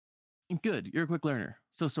 Sure? Good, you're a quick learner.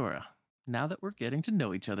 So, Sora, now that we're getting to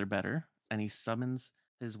know each other better, and he summons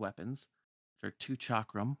his weapons, which are 2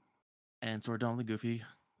 Chakram, and Sora, Donald, and Goofy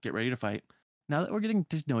get ready to fight. Now that we're getting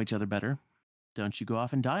to know each other better, don't you go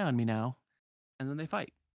off and die on me now. And then they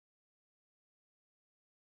fight.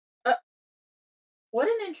 What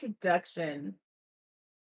an introduction.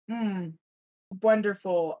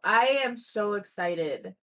 Wonderful. I am so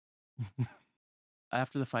excited.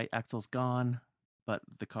 After the fight, Axel's gone. but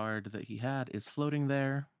the card that he had is floating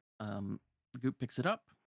there. Goop picks it up.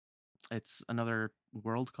 It's another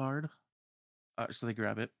world card. So they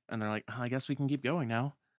grab it and they're like, I guess we can keep going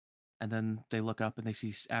now. And then they look up and they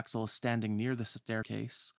see Axel standing near the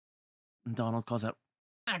staircase. And Donald calls out,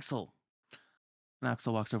 Axel! And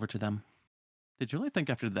Axel walks over to them. Did you really think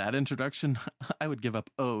after that introduction I would give up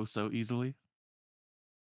oh so easily?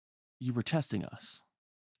 You were testing us.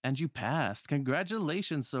 And you passed.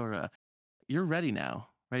 Congratulations, Sora. You're ready now.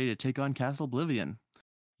 Ready to take on Castle Oblivion.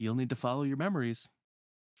 You'll need to follow your memories.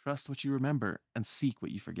 Trust what you remember and seek what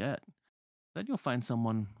you forget. Then you'll find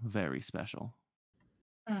someone very special.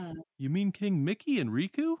 You mean King Mickey and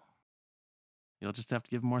Riku? You'll just have to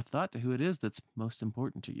give more thought to who it is that's most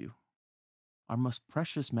important to you. Our most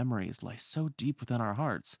precious memories lie so deep within our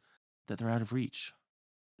hearts that they're out of reach.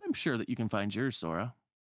 I'm sure that you can find yours, Sora.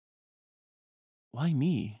 Why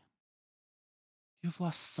me? You've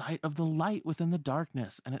lost sight of the light within the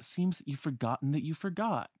darkness, and it seems that you've forgotten that you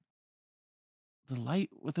forgot. The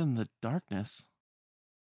light within the darkness?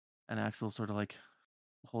 And Axel sort of like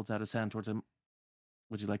holds out his hand towards him.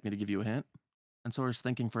 Would you like me to give you a hint? And Sora's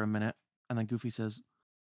thinking for a minute, and then Goofy says,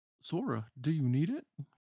 Sora, do you need it?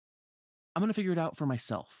 I'm going to figure it out for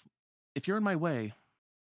myself. If you're in my way...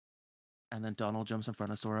 And then Donald jumps in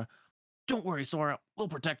front of Sora. Don't worry, Sora. We'll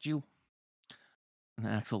protect you. And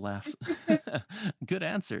Axel laughs. Good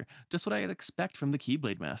answer. Just what I'd expect from the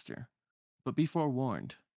Keyblade Master. But be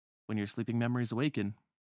forewarned. When your sleeping memories awaken,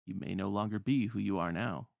 you may no longer be who you are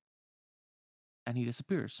now. And he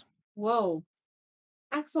disappears. Whoa.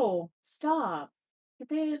 Axel, stop.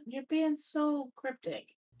 You're being so cryptic.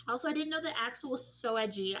 Also, I didn't know that Axel was so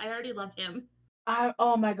edgy. I already love him.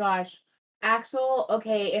 Oh my gosh. Axel,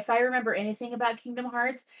 okay, if I remember anything about Kingdom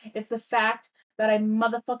Hearts, it's the fact that I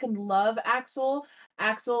motherfucking love Axel.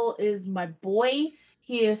 Axel is my boy.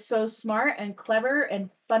 He is so smart and clever and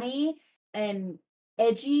funny and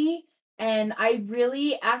edgy. And I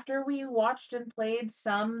really, after we watched and played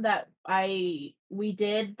some that we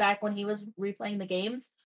did back when he was replaying the games,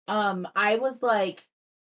 I was like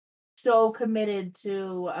so committed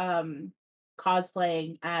to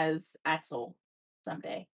cosplaying as Axel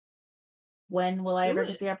someday. When will I ever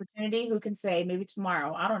get the opportunity? Who can say? Maybe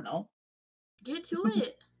tomorrow. I don't know. Get to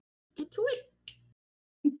it. Get to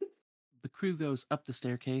it. The crew goes up the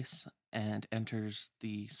staircase and enters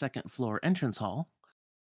the second floor entrance hall.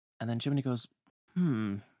 And then Jiminy goes,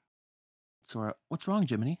 Sora, what's wrong,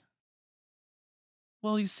 Jiminy?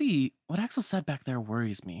 Well, you see, what Axel said back there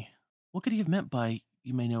worries me. What could he have meant by,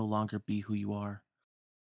 you may no longer be who you are?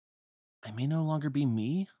 I may no longer be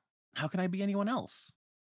me? How can I be anyone else?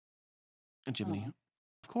 And Jiminy,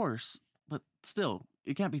 of course, but still,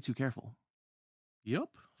 you can't be too careful. Yep,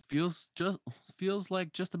 feels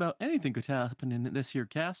like just about anything could happen in this here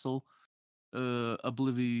castle. Castle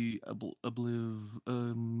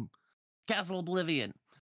Oblivion.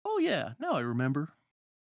 Oh yeah, now I remember.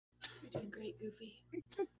 You're doing great, Goofy.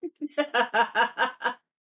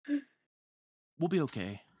 We'll be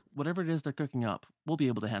okay. Whatever it is they're cooking up, we'll be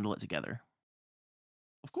able to handle it together.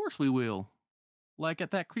 Of course we will. Like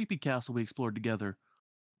at that creepy castle we explored together.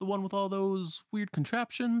 The one with all those weird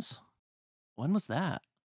contraptions. When was that?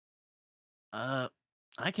 I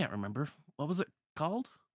can't remember. What was it called?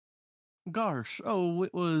 Gosh, oh,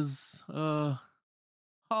 it was,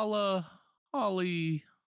 Holly,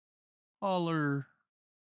 Holler.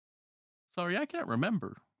 Sorry, I can't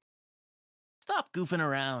remember. Stop goofing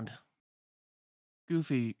around.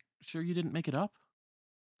 Goofy, sure you didn't make it up?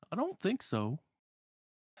 I don't think so.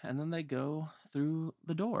 And then they go through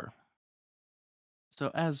the door.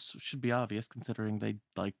 So, as should be obvious, considering they,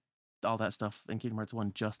 like, all that stuff in Kingdom Hearts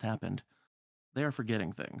 1 just happened, they are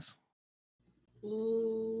forgetting things.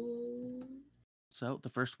 So, the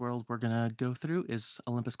first world we're going to go through is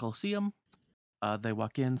Olympus Coliseum. They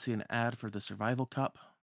walk in, see an ad for the Survival Cup.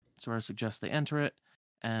 Sora suggests they enter it,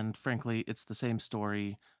 and frankly, it's the same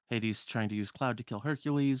story. Hades trying to use Cloud to kill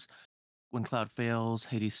Hercules. When Cloud fails,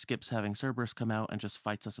 Hades skips having Cerberus come out and just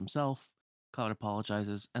fights us himself. Cloud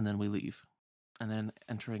apologizes, and then we leave. And then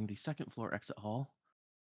entering the second floor exit hall,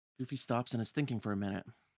 Goofy stops and is thinking for a minute.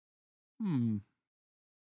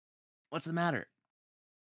 What's the matter?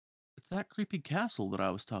 It's that creepy castle that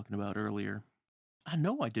I was talking about earlier. I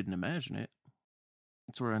know I didn't imagine it.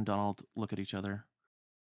 Sora and Donald look at each other.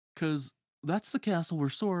 'Cause that's the castle where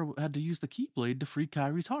Sora had to use the Keyblade to free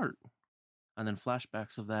Kairi's heart. And then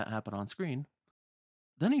flashbacks of that happen on screen.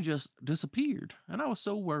 Then he just disappeared, and I was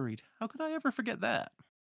so worried. How could I ever forget that?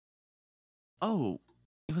 Oh,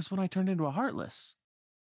 it was when I turned into a Heartless.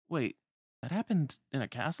 Wait, that happened in a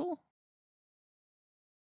castle?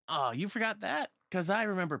 Oh, you forgot that? 'Cause I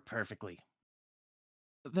remember perfectly.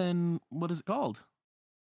 Then what is it called?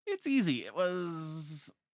 It's easy. It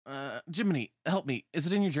was Jiminy, help me. Is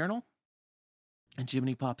it in your journal? And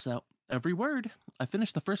Jiminy pops out. Every word. I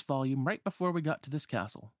finished the first volume right before we got to this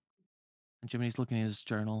castle. And Jiminy's looking at his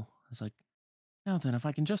journal. He's like, now then, if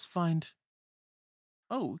I can just find.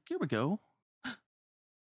 Oh, here we go.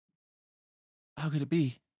 How could it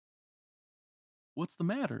be? What's the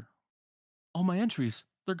matter? All my entries,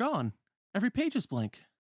 they're gone. Every page is blank.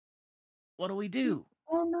 What do we do?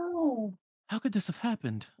 Oh no. How could this have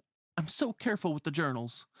happened? I'm so careful with the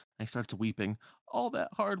journals. And he starts weeping. All that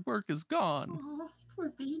hard work is gone. Oh,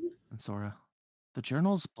 poor Bean. And Sora, the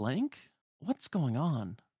journal's blank? What's going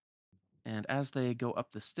on? And as they go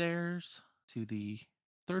up the stairs to the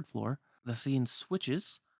third floor, the scene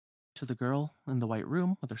switches to the girl in the white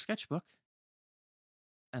room with her sketchbook.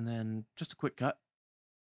 And then just a quick cut.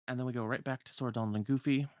 And then we go right back to Sora, Donald, and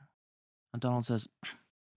Goofy. And Donald says,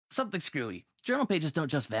 something screwy. Journal pages don't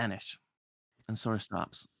just vanish. And Sora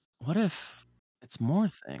stops. What if it's more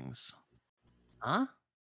things? Huh?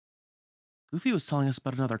 Goofy was telling us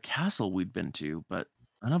about another castle we'd been to, but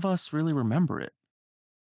none of us really remember it.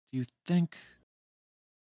 Do you think...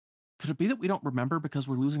 Could it be that we don't remember because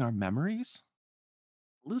we're losing our memories?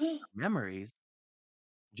 Losing our memories?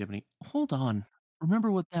 Jiminy, hold on.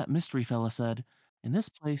 Remember what that mystery fella said. In this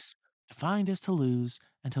place, to find is to lose,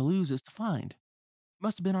 and to lose is to find. It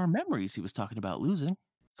must have been our memories he was talking about losing.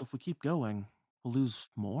 So if we keep going, we'll lose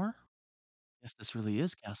more? If this really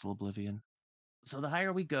is Castle Oblivion. So the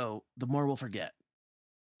higher we go, the more we'll forget.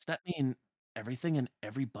 Does that mean everything and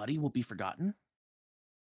everybody will be forgotten?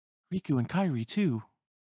 Riku and Kairi, too.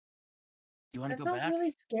 You want That to go sounds back?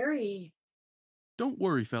 really scary. Don't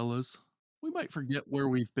worry, fellas. We might forget where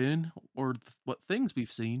we've been or what things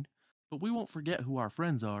we've seen, but we won't forget who our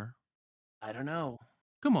friends are. I don't know.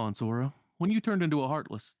 Come on, Sora. When you turned into a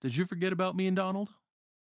Heartless, did you forget about me and Donald?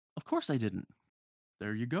 Of course I didn't.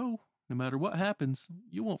 There you go. No matter what happens,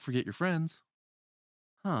 you won't forget your friends.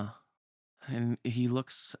 Huh. And he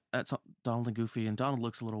looks at Donald and Goofy, and Donald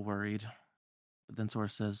looks a little worried. But then Sora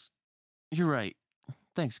says, you're right.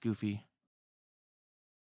 Thanks, Goofy.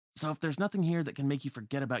 So if there's nothing here that can make you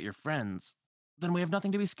forget about your friends, then we have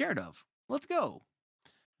nothing to be scared of. Let's go.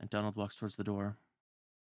 And Donald walks towards the door.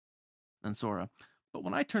 And Sora, but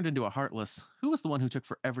when I turned into a Heartless, who was the one who took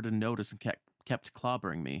forever to notice and kept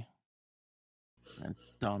clobbering me? And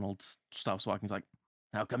Donald stops walking. He's like,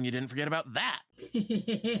 how come you didn't forget about that?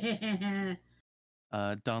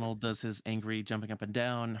 Donald does his angry jumping up and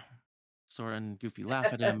down. Sora and Goofy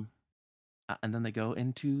laugh at him. And then they go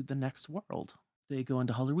into the next world. They go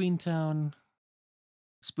into Halloween Town.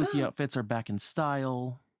 Spooky outfits are back in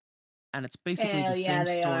style. And it's basically Hell the yeah, same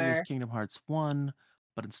they story as are. Kingdom Hearts 1,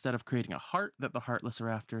 but instead of creating a heart that the Heartless are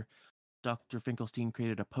after, Dr. Finkelstein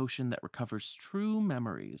created a potion that recovers true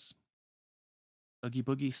memories. Oogie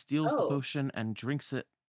Boogie steals the Oh. potion and drinks it,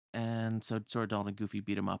 and so Sora, Donald, and Goofy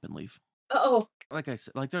beat him up and leave. Oh. Like I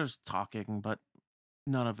said, there's talking, but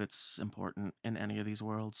none of it's important in any of these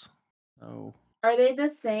worlds. So. Are they the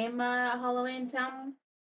same Halloween Town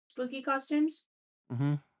spooky costumes?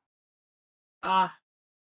 Mm-hmm. Ah.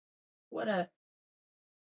 What a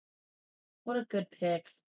good pick.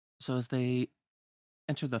 So as they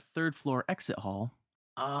enter the third floor exit hall,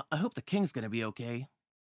 I hope the king's gonna be okay.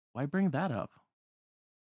 Why bring that up?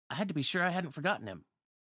 I had to be sure I hadn't forgotten him.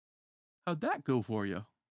 How'd that go for you?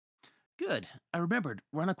 Good. I remembered.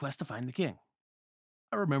 We're on a quest to find the king.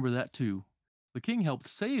 I remember that too. The king helped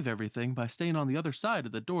save everything by staying on the other side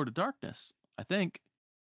of the door to darkness, I think.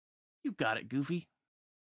 You got it, Goofy.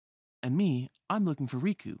 And me, I'm looking for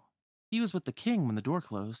Riku. He was with the king when the door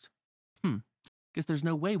closed. Guess there's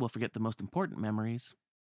no way we'll forget the most important memories.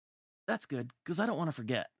 That's good, because I don't want to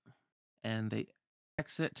forget. And they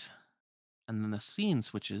exit, and then the scene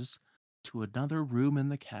switches to another room in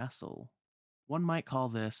the castle. One might call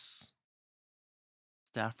this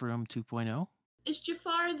Staff Room 2.0. Is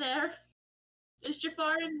Jafar there? Is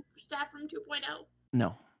Jafar in Staff Room 2.0?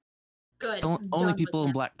 No. Good. Only people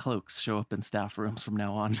in black cloaks show up in staff rooms from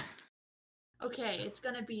now on. Okay, it's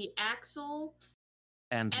gonna be Axel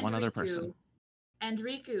and one Riku, other person. And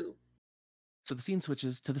Riku. So the scene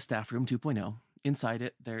switches to the Staff Room 2.0. Inside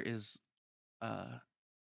it, there is a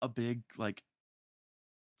big,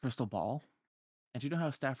 crystal ball. And you know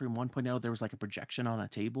how Staff Room 1.0, there was, a projection on a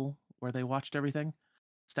table where they watched everything?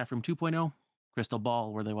 Staff Room 2.0, crystal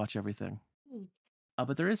ball where they watch everything.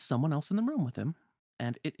 But there is someone else in the room with him.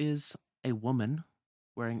 And it is a woman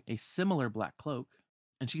wearing a similar black cloak.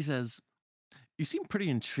 And she says, you seem pretty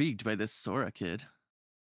intrigued by this Sora kid.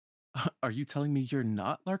 Are you telling me you're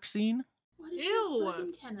not Larxene? What is your bug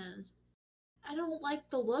antennas? I don't like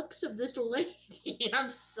the looks of this lady.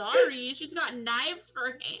 I'm sorry. She's got knives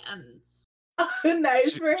for hands.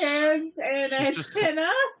 Knives for hands and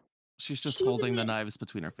antenna. She's just holding the knives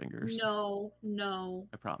between her fingers. No.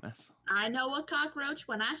 I promise. I know a cockroach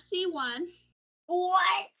when I see one.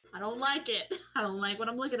 What? I don't like it. I don't like what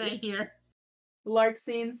I'm looking at here.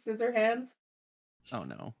 Larxene scissor hands. Oh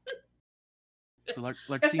no. So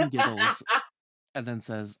Larxene giggles and then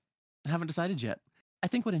says, I haven't decided yet. I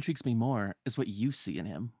think what intrigues me more is what you see in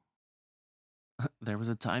him. There was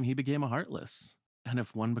a time he became a Heartless. And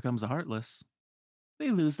if one becomes a Heartless, they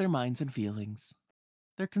lose their minds and feelings.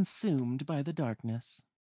 They're consumed by the darkness.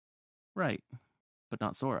 Right, but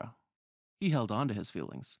not Sora. He held on to his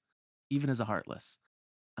feelings, even as a Heartless.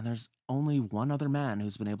 And there's only one other man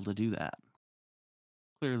who's been able to do that.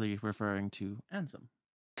 Clearly referring to Ansem.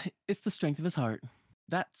 It's the strength of his heart.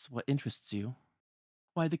 That's what interests you.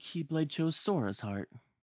 Why the Keyblade chose Sora's heart.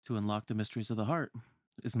 To unlock the mysteries of the heart.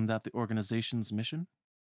 Isn't that the organization's mission?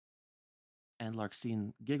 And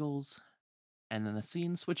Larxene giggles, and then the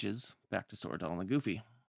scene switches back to Sora, Donald, and Goofy.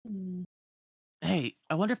 Hey,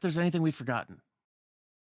 I wonder if there's anything we've forgotten.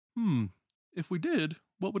 If we did,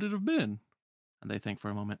 what would it have been? And they think for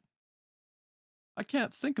a moment. I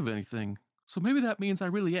can't think of anything, so maybe that means I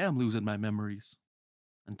really am losing my memories.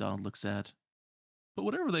 And Donald looks sad. But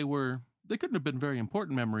whatever they were, they couldn't have been very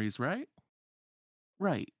important memories, right?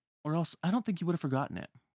 Right, or else I don't think you would have forgotten it.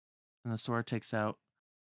 And the Sora takes out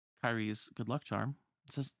Kyrie's good luck charm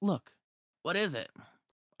and says, Look, what is it?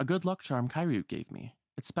 A good luck charm Kyrie gave me.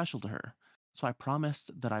 It's special to her, so I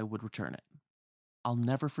promised that I would return it. I'll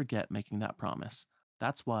never forget making that promise.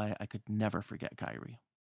 That's why I could never forget Kyrie.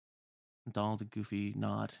 Donald and Goofy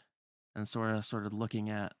nod, and Sora, sort of looking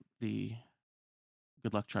at the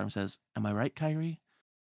good luck charm, says, Am I right, Kyrie?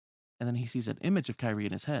 And then he sees an image of Kyrie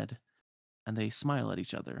in his head, and they smile at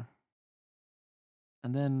each other.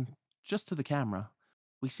 And then, just to the camera,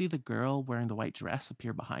 we see the girl wearing the white dress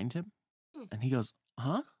appear behind him, and he goes,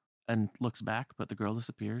 Huh? And looks back, but the girl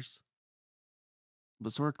disappears.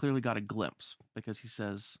 But Sora clearly got a glimpse, because he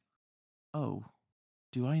says, Oh,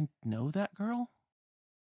 do I know that girl?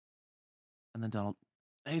 And then Donald,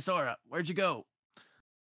 Hey Sora, where'd you go?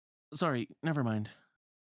 Sorry, never mind.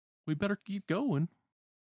 We better keep going.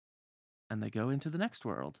 And they go into the next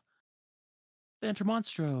world. They enter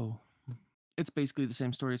Monstro. It's basically the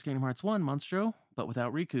same story as Kingdom Hearts 1, Monstro, but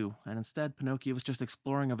without Riku, and instead Pinocchio is just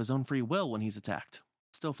exploring of his own free will when he's attacked.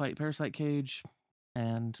 Still fight Parasite Cage,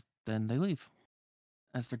 and then they leave.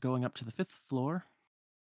 As they're going up to the 5th floor,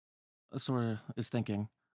 Sora is thinking,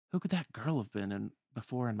 who could that girl have been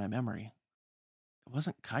before in my memory? It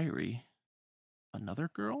wasn't Kyrie. Another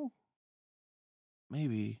girl?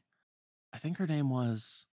 Maybe. I think her name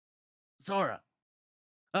was Sora.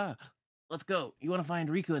 Let's go. You want to find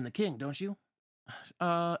Riku and the King, don't you?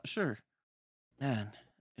 Sure. Man,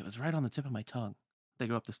 it was right on the tip of my tongue. They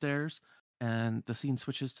go up the stairs, and the scene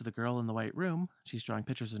switches to the girl in the white room. She's drawing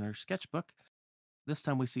pictures in her sketchbook. This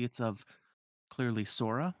time we see it's of clearly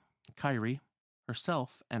Sora, Kyrie,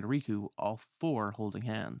 herself, and Riku, all 4 holding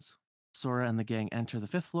hands. Sora and the gang enter the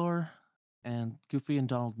 5th floor, and Goofy and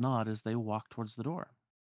Donald nod as they walk towards the door.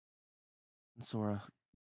 And Sora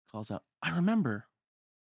calls out, I remember.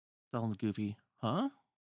 Donald and Goofy, huh?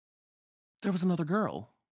 There was another girl.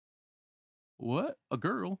 What? A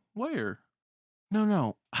girl? Where?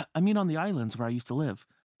 No. I mean on the islands where I used to live.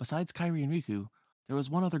 Besides Kyrie and Riku, there was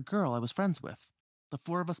one other girl I was friends with. The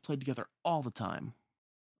 4 of us played together all the time.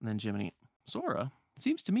 And then Jiminy, Sora,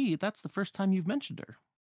 seems to me that's the first time you've mentioned her.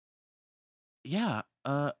 Yeah,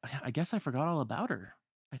 I guess I forgot all about her.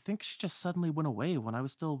 I think she just suddenly went away when I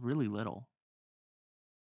was still really little.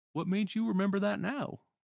 What made you remember that now?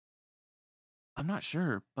 I'm not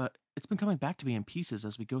sure, but it's been coming back to me in pieces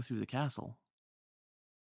as we go through the castle.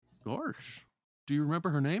 Gosh, do you remember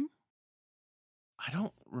her name? I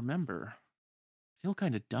don't remember. I feel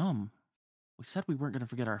kind of dumb. We said we weren't going to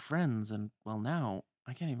forget our friends, and, well, now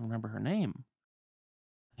I can't even remember her name.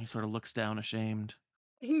 He sort of looks down, ashamed.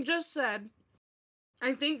 He just said,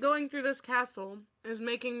 I think going through this castle is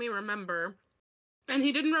making me remember. And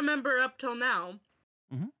he didn't remember up till now.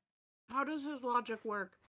 Mm-hmm. How does his logic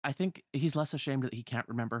work? I think he's less ashamed that he can't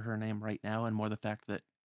remember her name right now, and more the fact that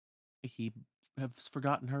he has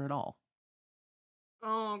forgotten her at all.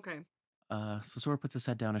 Oh, okay. So Sora puts his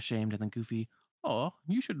head down, ashamed, and then Goofy, oh,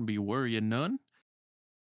 you shouldn't be worrying none.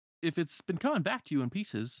 If it's been coming back to you in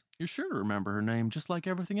pieces, you're sure to remember her name just like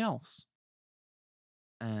everything else.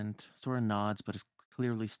 And Sora nods, but is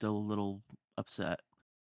clearly still a little upset.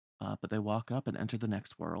 But they walk up and enter the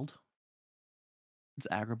next world. It's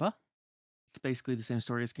Agrabah. It's basically the same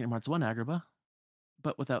story as Kingdom Hearts 1 Agrabah,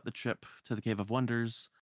 but without the trip to the Cave of Wonders.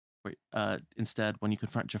 Instead, when you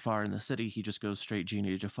confront Jafar in the city, he just goes straight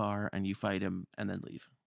Genie to Jafar, and you fight him and then leave.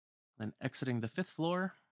 Then exiting the 5th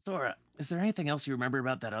floor. Sora, is there anything else you remember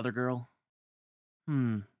about that other girl?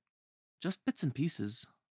 Just bits and pieces.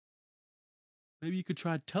 Maybe you could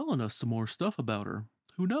try telling us some more stuff about her.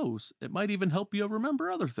 Who knows? It might even help you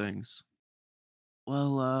remember other things.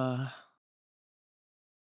 Well,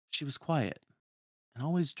 she was quiet and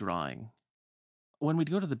always drawing. When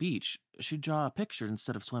we'd go to the beach, she'd draw a picture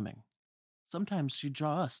instead of swimming. Sometimes she'd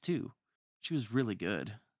draw us too. She was really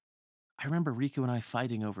good. I remember Riku and I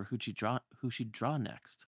fighting over who she'd draw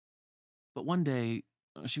next. But one day,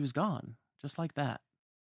 she was gone, just like that.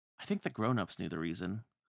 I think the grown-ups knew the reason.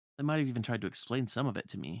 They might have even tried to explain some of it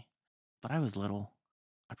to me. But I was little.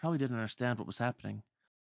 I probably didn't understand what was happening.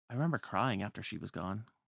 I remember crying after she was gone.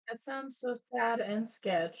 That sounds so sad and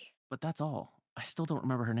sketch. But that's all. I still don't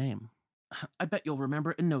remember her name. I bet you'll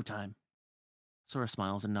remember it in no time. Sora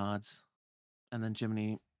smiles and nods. And then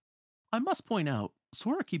Jiminy, I must point out,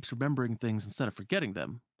 Sora keeps remembering things instead of forgetting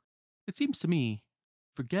them. It seems to me,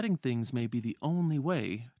 forgetting things may be the only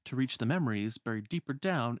way to reach the memories buried deeper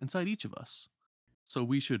down inside each of us. So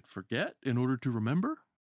we should forget in order to remember?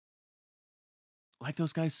 Like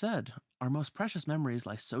those guys said, our most precious memories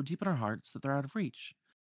lie so deep in our hearts that they're out of reach.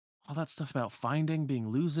 All that stuff about finding being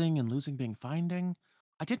losing and losing being finding,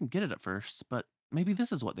 I didn't get it at first, but maybe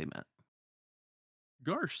this is what they meant.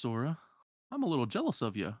 Gosh, Sora, I'm a little jealous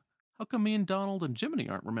of you. How come me and Donald and Jiminy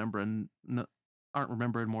aren't remembering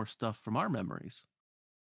more stuff from our memories?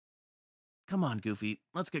 Come on, Goofy,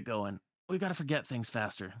 let's get going. We gotta forget things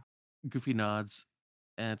faster. Goofy nods,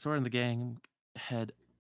 and Sora and the gang head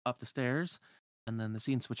up the stairs, and then the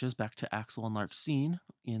scene switches back to Axel and Larxene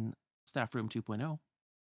in Staff Room 2.0.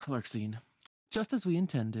 Larxene, just as we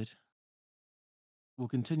intended. We'll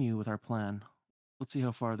continue with our plan. Let's see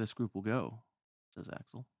how far this group will go, says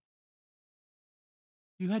Axel.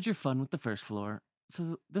 You had your fun with the first floor,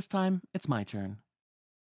 so this time it's my turn.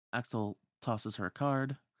 Axel tosses her a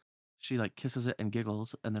card. She kisses it and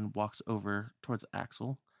giggles, and then walks over towards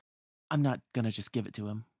Axel. I'm not gonna just give it to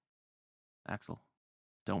him. Axel,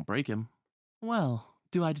 don't break him. Well,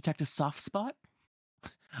 do I detect a soft spot?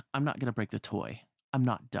 I'm not gonna break the toy. I'm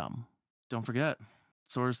not dumb. Don't forget,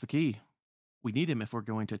 Sora's the key. We need him if we're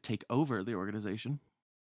going to take over the organization.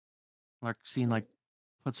 Larxene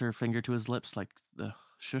puts her finger to his lips like the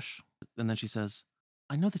shush, and then she says,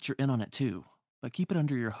 I know that you're in on it too, but keep it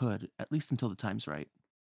under your hood, at least until the time's right.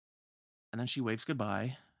 And then she waves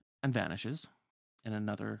goodbye and vanishes in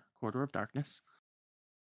another corridor of darkness.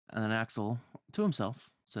 And then Axel, to himself,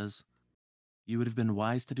 says, You would have been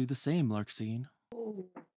wise to do the same, Larxene.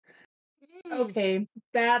 Okay,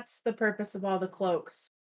 that's the purpose of all the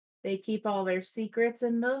cloaks. They keep all their secrets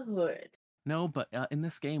in the hood. No, but in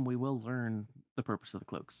this game, we will learn the purpose of the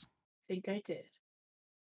cloaks. I think I did.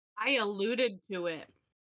 I alluded to it.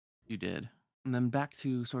 You did. And then back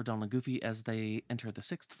to Sora, Donald, and Goofy as they enter the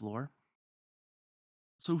 6th floor.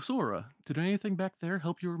 So, Sora, did anything back there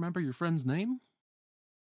help you remember your friend's name?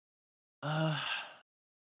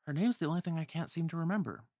 Her name's the only thing I can't seem to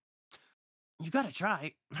remember. You gotta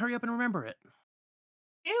try. Hurry up and remember it.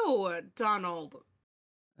 Ew, Donald.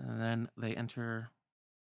 And then they enter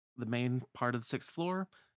the main part of the 6th floor.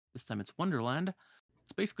 This time it's Wonderland.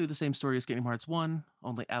 It's basically the same story as Kingdom Hearts 1,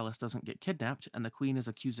 only Alice doesn't get kidnapped, and the Queen is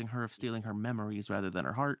accusing her of stealing her memories rather than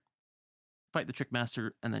her heart. Fight the Trick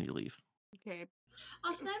Master, and then you leave. Okay.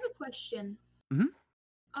 Austin, I have a question.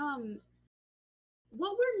 Mm-hmm.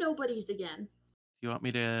 What were nobodies again? You want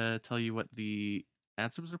me to tell you what the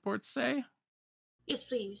Ansem's reports say? Yes,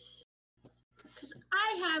 please. Because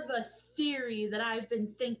I have a theory that I've been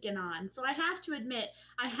thinking on, so I have to admit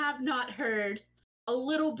I have not heard a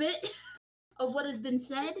little bit of what has been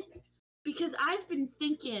said, because I've been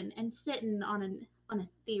thinking and sitting on a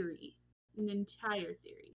theory, an entire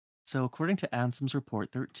theory. So according to Ansem's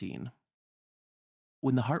report 13,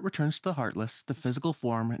 when the heart returns to the heartless, the physical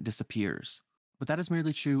form disappears. But that is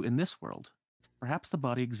merely true in this world. Perhaps the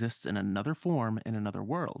body exists in another form in another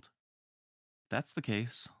world. If that's the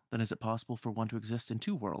case, then is it possible for one to exist in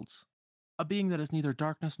two worlds? A being that is neither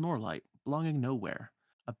darkness nor light, belonging nowhere,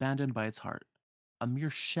 abandoned by its heart, a mere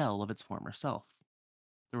shell of its former self.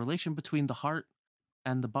 The relation between the heart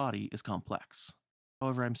and the body is complex.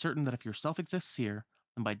 However, I'm certain that if your self exists here,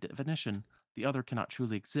 then by definition, the other cannot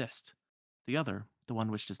truly exist. The other, the one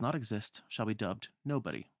which does not exist, shall be dubbed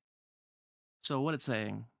nobody. So what it's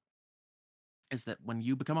saying is that when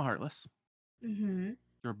you become a heartless,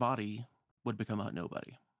 your body would become a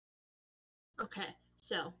nobody. Okay,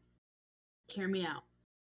 so hear me out.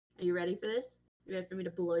 Are you ready for this? You ready for me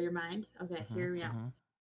to blow your mind? Okay, hear me out.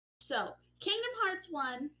 So, Kingdom Hearts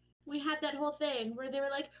 1, we had that whole thing where they were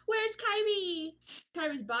like, where's Kairi?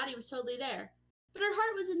 Kairi's body was totally there. But her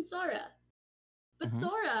heart was in Sora. But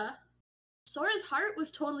Sora's heart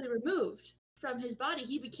was totally removed from his body.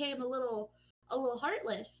 He became a little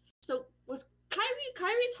heartless. So was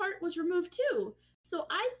Kairi's heart was removed too. So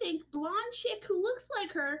I think blonde chick who looks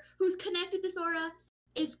like her, who's connected to Sora,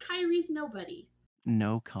 is Kairi's nobody.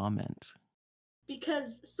 No comment.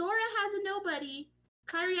 Because Sora has a nobody,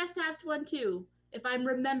 Kairi has to have one too, if I'm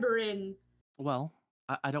remembering. Well,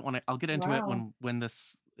 I don't want to. I'll get into it when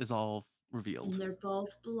this is all revealed. And they're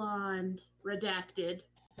both blonde. Redacted.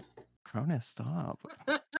 Cronus, stop.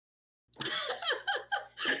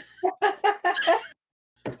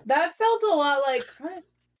 That felt a lot like, Cronus,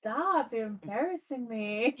 stop. You're embarrassing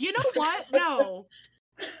me. You know what? No.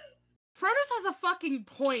 Cronus has a fucking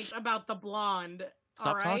point about the blonde.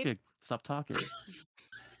 Stop talking. Stop talking.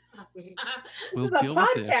 We'll This is deal a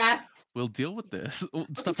with this. podcast. We'll deal with this.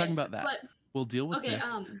 Stop talking about that. We'll deal with this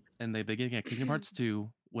in the beginning of Kingdom Hearts 2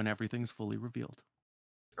 when everything's fully revealed.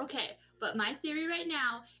 Okay, but my theory right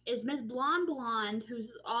now is Miss Blonde,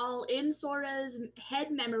 who's all in Sora's head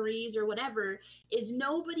memories or whatever, is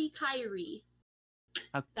nobody Kairi.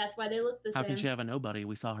 That's why they look the same. How can she have a nobody?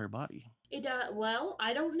 We saw her body. Well,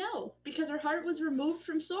 I don't know, because her heart was removed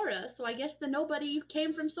from Sora, so I guess the nobody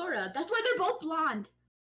came from Sora. That's why they're both blonde.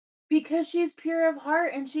 Because she's pure of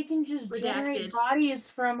heart and she can just generate bodies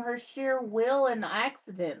from her sheer will and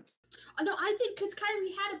accident. No, I think because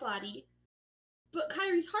Kairi had a body, but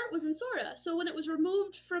Kairi's heart was in Sora. So when it was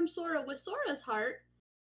removed from Sora with Sora's heart,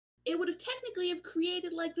 it would have technically have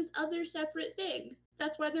created like this other separate thing.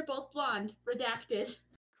 That's why they're both blonde. Redacted.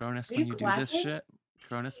 Cronus, when you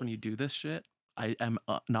do this shit, I am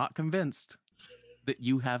not convinced that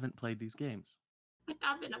you haven't played these games. I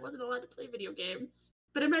haven't. I wasn't allowed to play video games.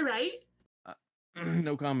 But am I right?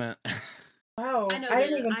 No comment. Wow, I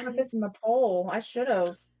didn't even put this in the poll. I should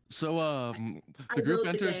have. So the group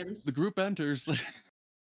enters the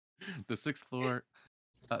 6th floor.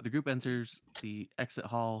 The group enters the exit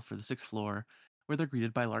hall for the 6th floor, where they're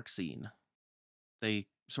greeted by Larxene.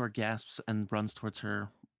 Sora gasps and runs towards her,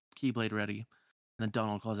 Keyblade ready. And then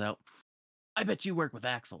Donald calls out, "I bet you work with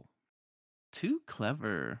Axel." Too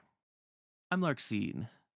clever. I'm Larxene.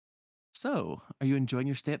 So, are you enjoying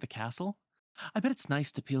your stay at the castle? I bet it's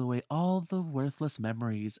nice to peel away all the worthless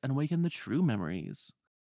memories and awaken the true memories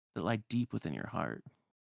that lie deep within your heart.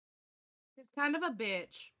 He's kind of a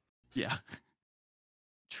bitch. Yeah.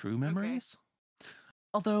 True memories? Okay.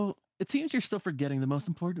 Although, it seems you're still forgetting the most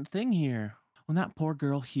important thing here. When that poor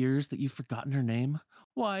girl hears that you've forgotten her name,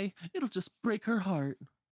 why, it'll just break her heart.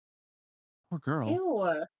 Poor girl.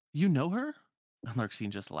 Ew. You know her? And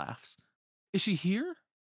Larxene just laughs. Is she here?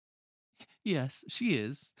 Yes, she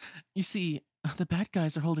is. You see, the bad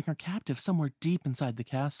guys are holding her captive somewhere deep inside the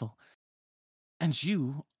castle. And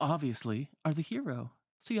you, obviously, are the hero,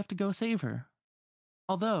 so you have to go save her.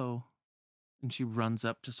 Although, and she runs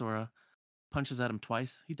up to Sora, punches at him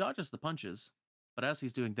twice. He dodges the punches, but as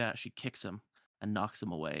he's doing that, she kicks him and knocks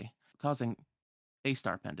him away, causing a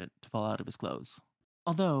star pendant to fall out of his clothes.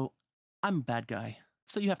 Although, I'm a bad guy,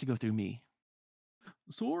 so you have to go through me.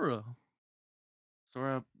 Sora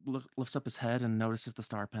lifts up his head and notices the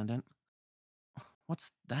star pendant.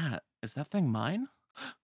 What's that? Is that thing mine?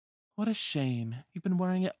 What a shame. You've been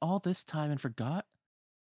wearing it all this time and forgot?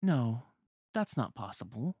 No, that's not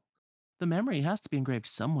possible. The memory has to be engraved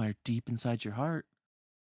somewhere deep inside your heart.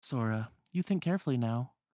 Sora, you think carefully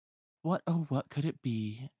now. What could it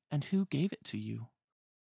be, and who gave it to you?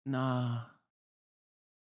 Meh.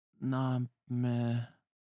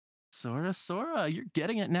 Sora, you're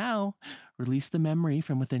getting it now. Release the memory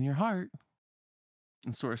from within your heart.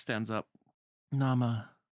 And Sora stands up. Namine.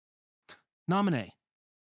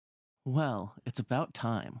 Well, it's about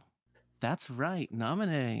time. That's right,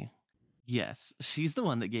 Namine. Yes, she's the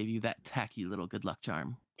one that gave you that tacky little good luck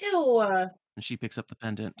charm. Ew. And she picks up the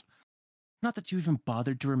pendant. Not that you even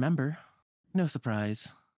bothered to remember. No surprise.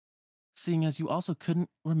 Seeing as you also couldn't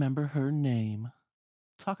remember her name.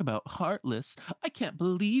 Talk about heartless. I can't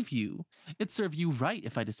believe you. It'd serve you right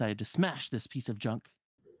if I decided to smash this piece of junk.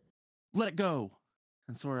 Let it go.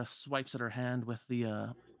 And Sora swipes at her hand with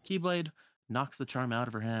the Keyblade, knocks the charm out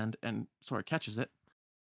of her hand, and Sora catches it.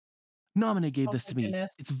 Namine gave this to me.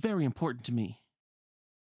 Goodness. It's very important to me.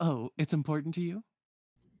 Oh, it's important to you?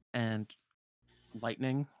 And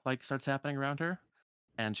lightning starts happening around her,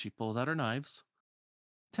 and she pulls out her knives.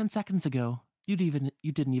 10 seconds ago, you didn't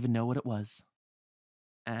even know what it was.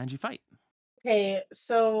 And you fight. Okay,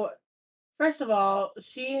 so first of all,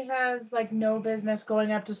 she has no business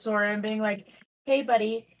going up to Sora and being like, hey,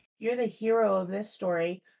 buddy, you're the hero of this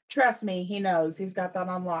story. Trust me, he knows. He's got that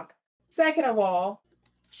on lock. Second of all,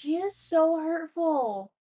 she is so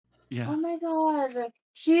hurtful. Yeah. Oh my god.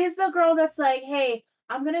 She is the girl that's like, hey,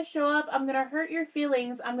 I'm going to show up. I'm going to hurt your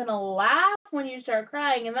feelings. I'm going to laugh when you start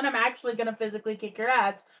crying. And then I'm actually going to physically kick your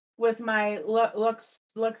ass with my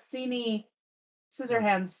Luxini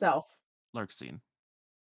Scissorhands self. Larkscene.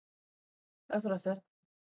 That's what I said.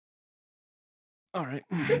 All right,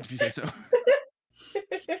 if you say so.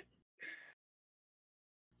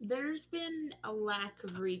 There's been a lack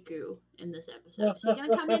of Riku in this episode. Is he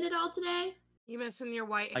gonna come in at all today? You missing your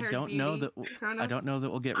white-haired I don't know that. I don't know that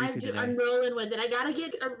we'll get Riku today. I'm rolling with it. I gotta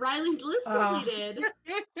get Riley's list completed.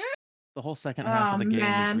 The whole second half of the game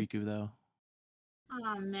man. is Riku, though.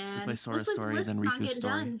 Oh man! You play Sora's story, then Riku's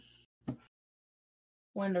story. Done.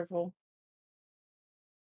 Wonderful.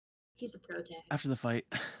 He's a pro tag. After the fight,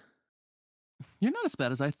 you're not as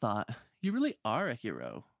bad as I thought. You really are a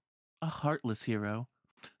hero, a heartless hero.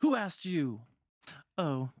 Who asked you?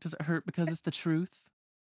 Oh, does it hurt because it's the truth?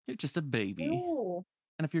 You're just a baby. Ew.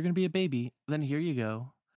 And if you're going to be a baby, then here you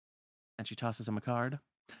go. And she tosses him a card.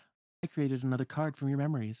 I created another card from your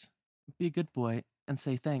memories. Be a good boy and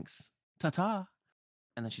say thanks. Ta-ta.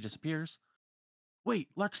 And then she disappears. Wait,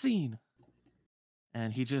 Larkscene.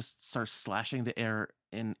 And he just starts slashing the air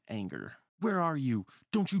in anger. Where are you?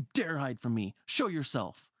 Don't you dare hide from me. Show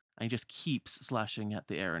yourself. And he just keeps slashing at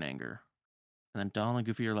the air in anger. And then Donald and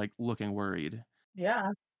Goofy are like looking worried.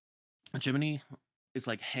 Yeah. And Jiminy is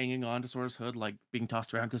like hanging on to Sora's hood, like being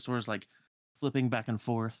tossed around because Sora's like flipping back and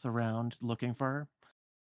forth around looking for her.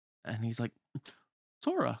 And he's like,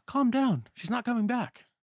 Sora, calm down. She's not coming back.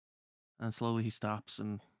 And slowly he stops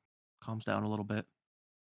and calms down a little bit.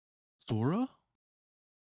 Sora?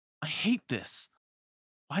 I hate this.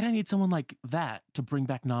 Why'd I need someone like that to bring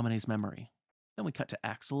back Naminé's memory? Then we cut to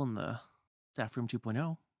Axel in the staff room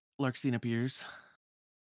 2.0. Larkscene appears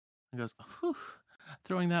and goes, whew,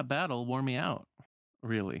 throwing that battle wore me out.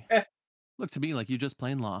 Really? Looked to me like you just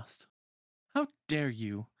plain lost. How dare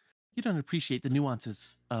you? You don't appreciate the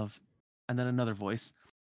nuances of... And then another voice.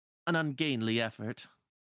 An ungainly effort.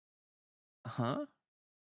 Huh?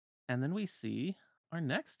 And then we see our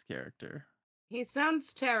next character. He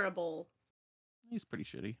sounds terrible. He's pretty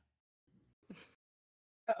shitty.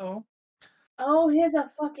 Uh-oh. Oh, he has a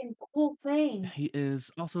fucking cool thing. He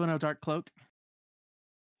is also in a dark cloak.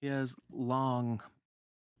 He has long,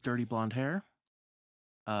 dirty blonde hair.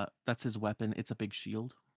 That's his weapon. It's a big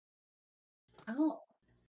shield. Oh.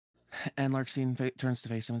 And Larkscene turns to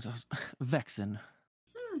face him and says, Vexen.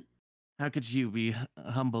 How could you be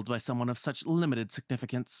humbled by someone of such limited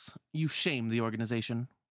significance? You shame the organization.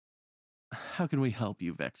 How can we help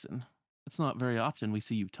you, Vexen? It's not very often we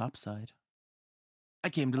see you topside. I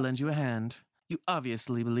came to lend you a hand. You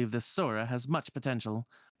obviously believe this Sora has much potential,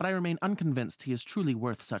 but I remain unconvinced he is truly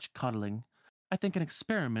worth such coddling. I think an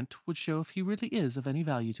experiment would show if he really is of any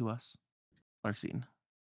value to us. Larkscene.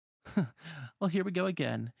 Well, here we go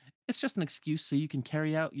again. It's just an excuse so you can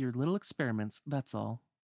carry out your little experiments, that's all.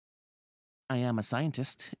 I am a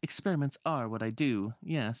scientist. Experiments are what I do,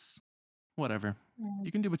 yes. Whatever.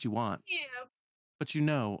 You can do what you want. Yeah. But you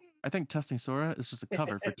know, I think testing Sora is just a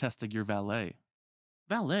cover for testing your valet.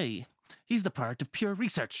 Valet? He's the product of pure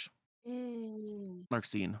research.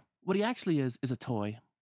 Larkscene. What he actually is a toy.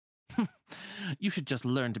 You should just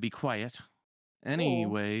learn to be quiet.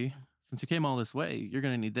 Anyway, since you came all this way, you're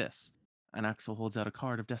going to need this. And Axel holds out a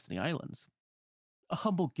card of Destiny Islands. A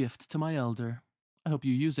humble gift to my elder. I hope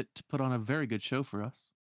you use it to put on a very good show for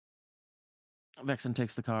us. Vexen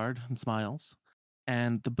takes the card and smiles,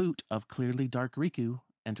 and the boot of clearly dark Riku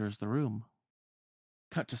enters the room.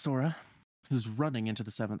 Cut to Sora, who's running into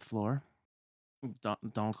the 7th floor.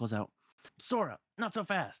 Donald calls out, Sora, not so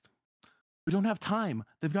fast. We don't have time.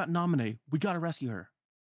 They've got Naminé. We gotta rescue her.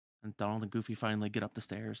 And Donald and Goofy finally get up the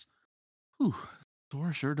stairs. Whew,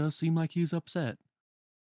 Sora sure does seem like he's upset.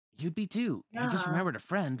 You'd be too. Yeah. He just remembered a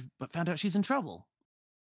friend, but found out she's in trouble.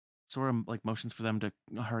 Sora motions for them to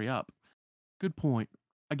hurry up. Good point.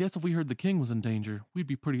 I guess if we heard the king was in danger, we'd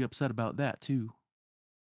be pretty upset about that too.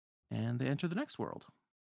 And they enter the next world.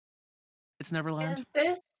 It's Neverland. Is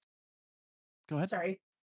this... Go ahead. Sorry.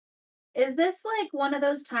 Is this like one of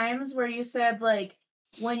those times where you said like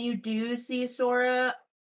when you do see Sora,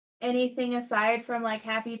 anything aside from like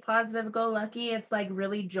happy, positive, go lucky, it's like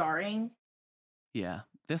really jarring? Yeah,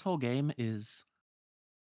 this whole game is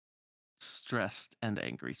stressed and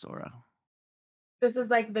angry Sora. This is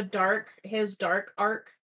like his dark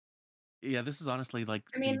arc. Yeah, this is honestly like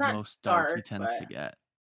I mean, the not most dark he dark, tends to but- get.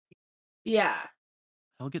 Yeah.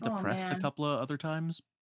 He'll get Oh, depressed a man. couple of other times,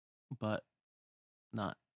 but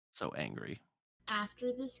not so angry.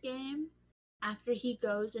 after this game, after he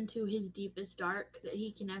goes into his deepest dark that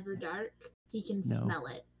he can ever dark, he can smell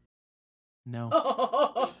it. No.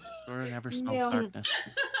 Oh, Sora never smells no. darkness.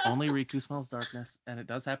 Only Riku smells darkness, and it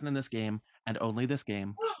does happen in this game, and only this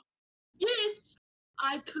game. Yes!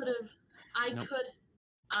 I could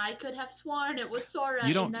have sworn it was Sora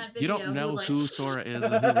in that video. You don't know like... who Sora is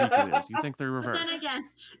and who Riku is. You think they're reversed. But then again,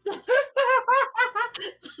 to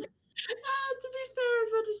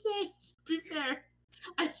be fair,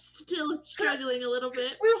 I'm still struggling a little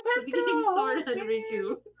bit with getting Sora and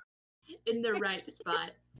Riku in the right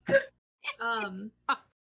spot. That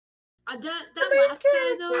last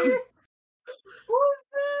guy though. Who's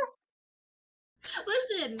that?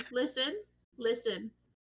 Listen.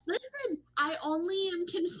 I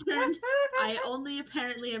only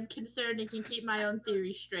apparently am concerned and can keep my own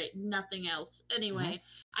theory straight. Nothing else. Anyway,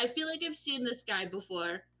 I feel like I've seen this guy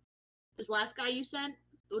before. This last guy you sent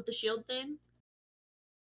with the shield thing.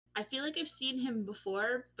 I feel like I've seen him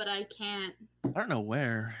before, but I can't. I don't know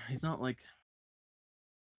where. He's not like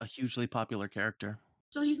a hugely popular character.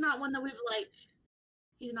 So he's not one that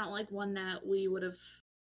he's not like one that we would have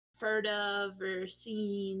heard of or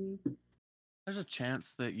seen. There's a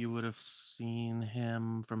chance that you would have seen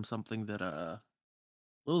him from something that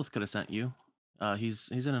Lilith could have sent you. He's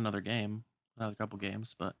in another couple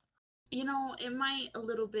games, but you know, it might a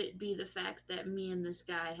little bit be the fact that me and this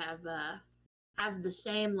guy have the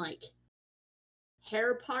same like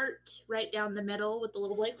hair part right down the middle with the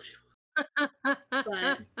little like.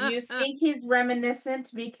 But you think he's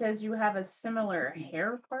reminiscent because you have a similar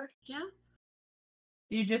hair part? Yeah.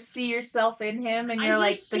 You just see yourself in him, and you're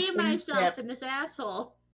like, see myself in this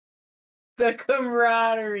asshole. The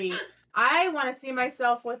camaraderie. I want to see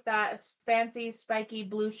myself with that fancy, spiky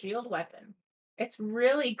blue shield weapon. It's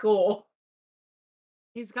really cool.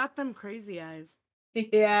 He's got them crazy eyes.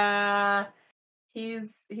 Yeah,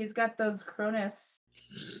 he's got those Cronus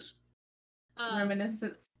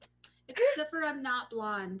reminiscence. Except for I'm not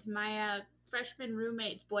blonde. My freshman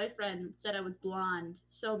roommate's boyfriend said I was blonde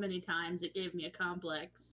so many times it gave me a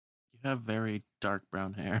complex. You have very dark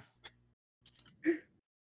brown hair.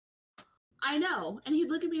 I know. And he'd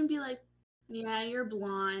look at me and be like, yeah, you're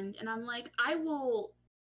blonde. And I'm like, I will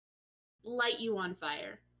light you on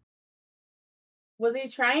fire. Was he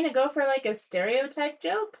trying to go for like a stereotype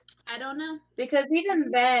joke? I don't know. Because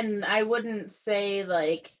even then, I wouldn't say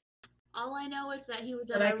like... All I know is that he was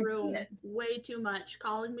in my room way too much,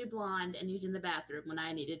 calling me blonde and using the bathroom when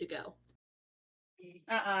I needed to go.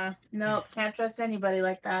 No, can't trust anybody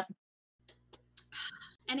like that.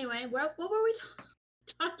 Anyway, what were we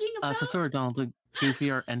talking about? So Sora, Donald, and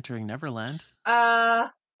Goofy are entering Neverland.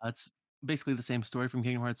 It's basically the same story from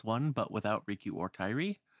Kingdom Hearts 1, but without Riku or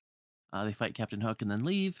Kairi. They fight Captain Hook and then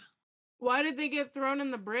leave. Why did they get thrown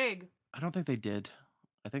in the brig? I don't think they did.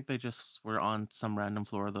 I think they just were on some random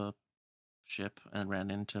floor of the ship and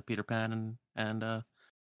ran into Peter Pan and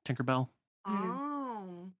Tinkerbell.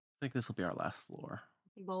 Oh. I think this will be our last floor.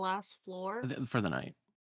 The last floor? For the night.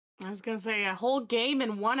 I was going to say, a whole game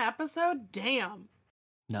in one episode? Damn.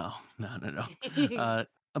 No.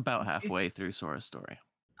 About halfway through Sora's story.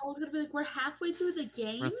 I was going to be like, we're halfway through the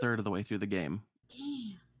game? We're a third of the way through the game.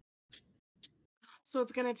 Damn. So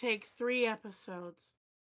it's going to take 3 episodes.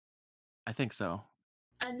 I think so.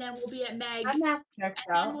 And then we'll be at Meg. I'm not checked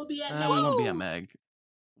out. Then we'll be at Meg. We won't be at Meg.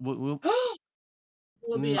 We'll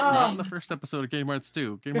be at not Meg. the first episode of Kingdom Hearts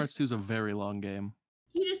 2. Kingdom Hearts 2 is a very long game.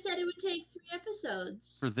 You just said it would take 3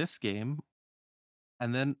 episodes. For this game.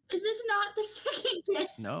 And then... Is this not the second game?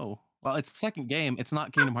 No. Well, it's the second game. It's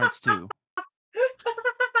not Kingdom Hearts 2.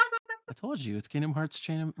 I told you, it's Kingdom Hearts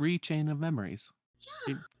Chain of Memories.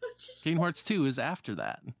 Yeah. Kingdom Hearts 2 is after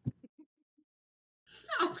that.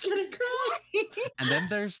 I'm gonna cry. And then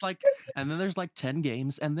there's like 10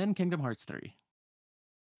 games, and then Kingdom Hearts 3.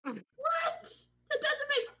 What? That doesn't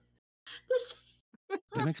make this.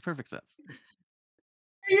 It makes perfect sense.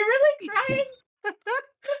 Are you really crying?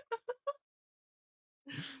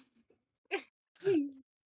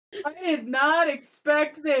 I did not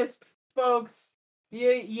expect this, folks.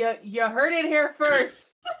 You heard it here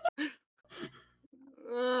first.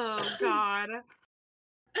 Oh God.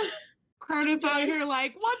 Curtis out here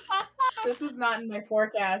like, what the fuck? This was not in my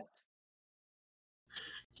forecast.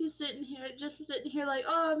 Just sitting here like,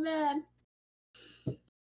 oh man.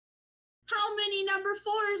 How many number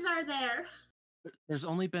 4s are there? There's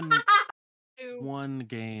only been one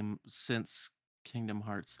game since Kingdom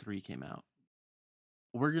Hearts 3 came out.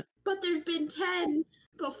 But there's been 10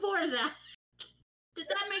 before that. Does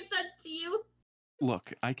that make sense to you?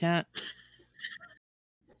 Look, I can't.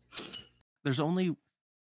 There's only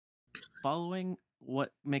following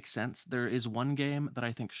what makes sense, there is one game that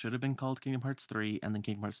I think should have been called Kingdom Hearts 3, and then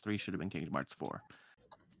Kingdom Hearts 3 should have been Kingdom Hearts 4.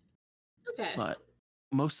 Okay. But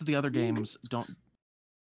most of the other games don't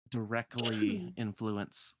directly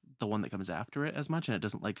influence the one that comes after it as much, and it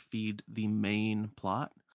doesn't like feed the main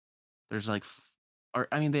plot. There's like,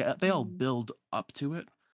 they all build up to it,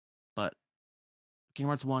 but Kingdom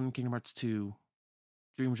Hearts 1, Kingdom Hearts 2,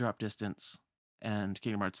 Dream Drop Distance, and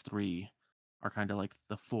Kingdom Hearts 3 are kind of like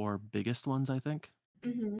the 4 biggest ones, I think.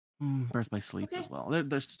 Birth by Sleep as well.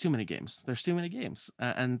 There's too many games. There's too many games,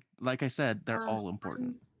 and like I said, they're all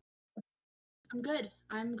important. I'm good.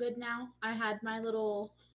 I'm good now. I had my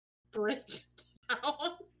little break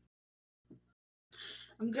down.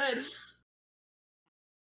 I'm good.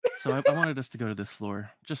 So I wanted us to go to this floor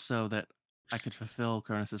just so that I could fulfill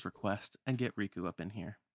Cronus's request and get Riku up in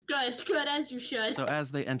here. Good, as you should. So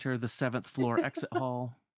as they enter the 7th floor exit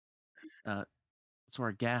hall,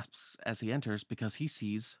 Sora gasps as he enters because he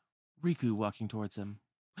sees Riku walking towards him.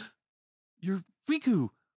 You're Riku!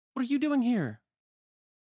 What are you doing here?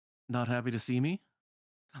 Not happy to see me?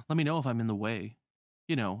 Let me know if I'm in the way.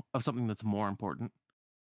 You know, of something that's more important.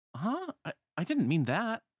 Huh? I didn't mean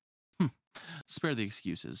that. Spare the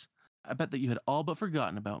excuses. I bet that you had all but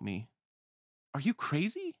forgotten about me. Are you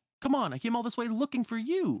crazy? Come on, I came all this way looking for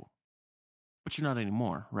you. But you're not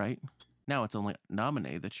anymore, right? Now it's only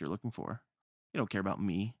Naminé that you're looking for. You don't care about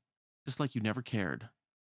me. Just like you never cared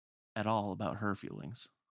at all about her feelings.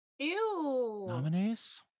 Ew.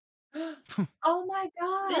 Naminé's? Oh my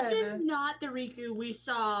god. This is not the Riku we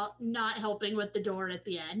saw not helping with the door at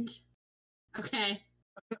the end. Okay.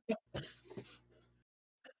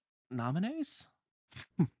 Naminé's?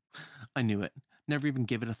 I knew it. Never even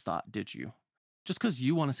gave it a thought, did you? Just because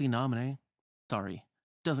you want to see Naminé? Sorry.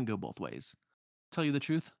 Doesn't go both ways. Tell you the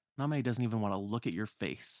truth, Naminé doesn't even want to look at your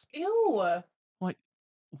face. Ew.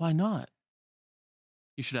 Why not?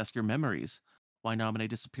 You should ask your memories. Why Naminé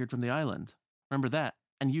disappeared from the island. Remember that,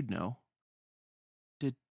 and you'd know.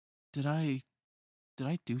 Did I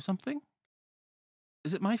do something?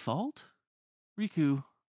 Is it my fault? Riku.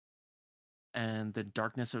 And the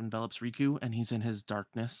darkness envelops Riku, and he's in his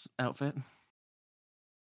darkness outfit.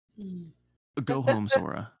 Go home,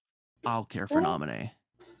 Sora. I'll care for Naminé.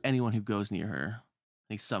 Anyone who goes near her,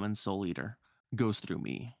 he summons Soul Eater, goes through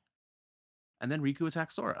me. And then Riku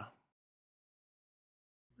attacks Sora.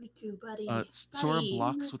 Riku, buddy. Sora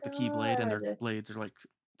blocks with the Keyblade, and their blades are like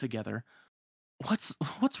together.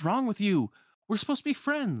 What's wrong with you? We're supposed to be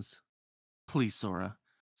friends. Please, Sora.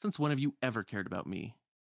 Since when have you ever cared about me?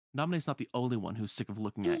 Naminé's not the only one who's sick of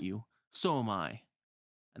looking at you. So am I.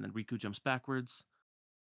 And then Riku jumps backwards.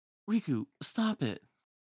 Riku, stop it.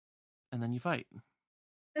 And then you fight.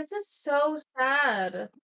 This is so sad.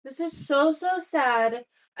 This is so sad.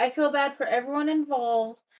 I feel bad for everyone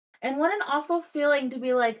involved. And what an awful feeling to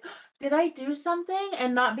be like, did I do something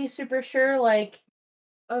and not be super sure, like,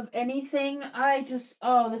 of anything?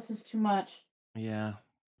 This is too much. Yeah.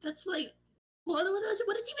 That's like, what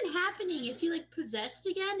is even happening? Is he like possessed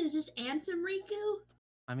again? Is this Ansem Riku?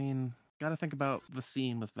 I mean, gotta think about the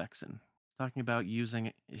scene with Vexen. Talking about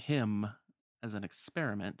using him as an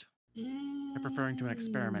experiment. They're referring to an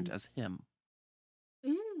experiment as him.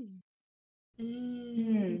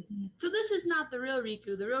 So this is not the real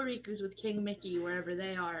Riku. The real Riku's with King Mickey, wherever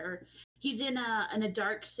they are. Or he's in a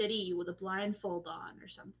dark city with a blindfold on or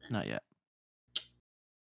something. Not yet.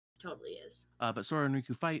 Totally is. But Sora and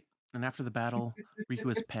Riku fight, and after the battle,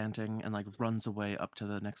 Riku is panting and like runs away up to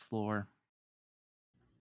the next floor.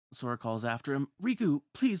 Sora calls after him, Riku,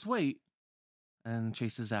 please wait, and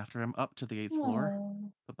chases after him up to the 8th floor.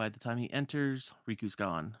 But by the time he enters, Riku's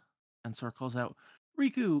gone. And Sora calls out,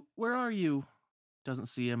 Riku, where are you? Doesn't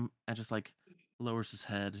see him and just like lowers his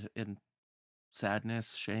head in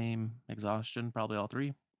sadness, shame, exhaustion, probably all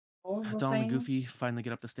three. Donald and Goofy finally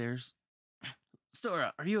get up the stairs.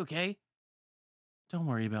 Sora, are you okay? Don't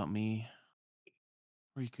worry about me.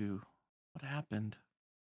 Riku, what happened?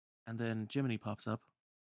 And then Jiminy pops up.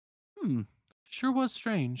 Sure was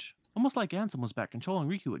strange. Almost like Ansem was back controlling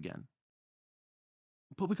Riku again.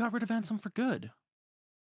 But we got rid of Ansem for good.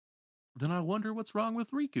 Then I wonder what's wrong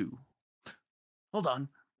with Riku. Hold on.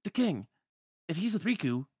 The king. If he's with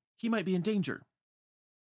Riku, he might be in danger.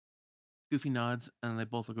 Goofy nods, and they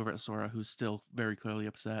both look over at Sora, who's still very clearly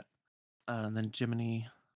upset. And then Jiminy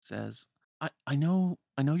says, I know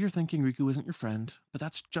you're thinking Riku isn't your friend, but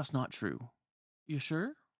that's just not true. You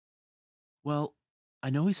sure? Well, I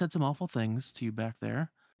know he said some awful things to you back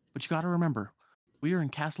there, but you gotta remember, we are in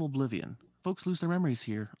Castle Oblivion. Folks lose their memories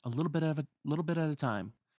here, a little bit at a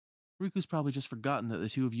time. Riku's probably just forgotten that the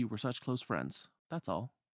two of you were such close friends. That's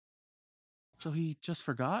all. So he just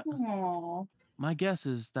forgot? Aww. My guess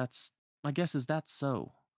is that's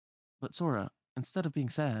so. But Sora, instead of being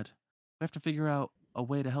sad, we have to figure out a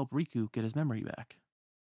way to help Riku get his memory back.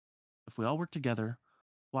 If we all work together,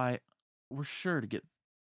 why, we're sure to get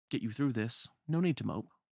you through this. No need to mope.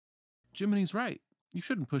 Jiminy's right. You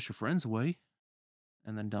shouldn't push your friends away.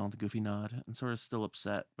 And then Donald and Goofy nod, and Sora's still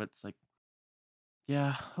upset, but it's like,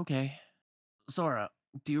 yeah, okay. Sora,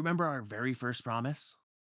 do you remember our very first promise?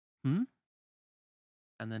 Hmm?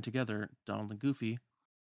 And then together, Donald and Goofy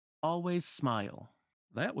always smile.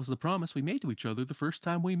 That was the promise we made to each other the first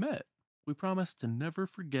time we met. We promised to never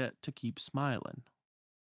forget to keep smiling.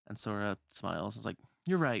 And Sora smiles. It's like,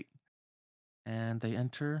 you're right. And they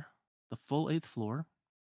enter the full 8th floor,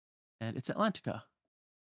 and it's Atlantica.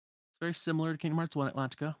 It's very similar to Kingdom Hearts 1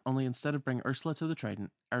 Atlantica, only instead of bringing Ursula to the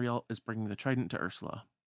Trident, Ariel is bringing the Trident to Ursula.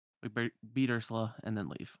 We beat Ursula and then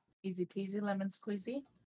leave. Easy peasy lemon squeezy.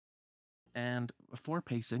 And before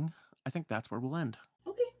pacing, I think that's where we'll end.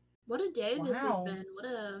 Okay. What a day this has Wow. been.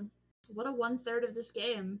 What a 1/3 of this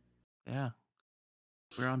game. Yeah.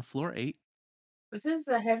 We're on floor 8, This is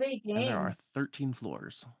a heavy and there game. are 13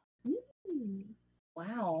 floors.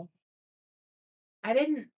 Wow.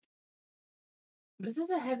 This is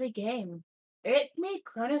a heavy game. It made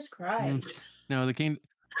Cronus cry. No, the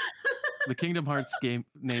Kingdom Hearts game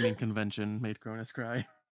naming convention made Cronus cry.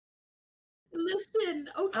 Listen,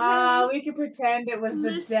 okay. We could pretend it was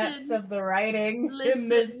the depths of the writing in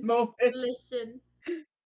this moment. Listen.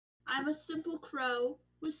 I'm a simple crow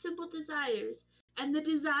with simple desires. And the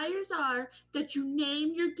desires are that you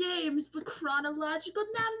name your games the chronological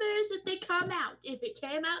numbers that they come out. If it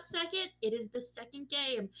came out second, it is the second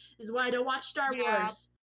game. This is why I don't watch Star Wars.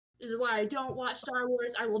 This is why I don't watch Star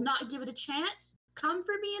Wars. I will not give it a chance. Come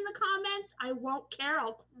for me in the comments. I won't care.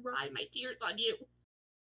 I'll cry my tears on you.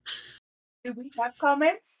 Do we have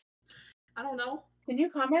comments? I don't know. Can you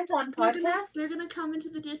comment on podcasts? They're gonna come into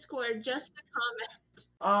the Discord just to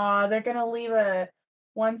comment. They're gonna leave a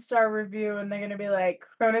 1-star review and they're gonna be like,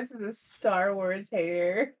 Cronus is a Star Wars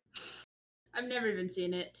hater. I've never even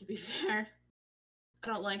seen it, to be fair. I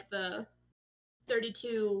don't like the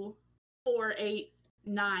 32, 4, 8,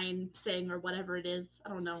 9 thing or whatever it is. I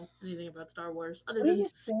don't know anything about Star Wars other than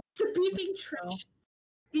the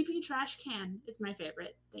beeping trash can is my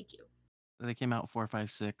favorite. Thank you. They came out 4,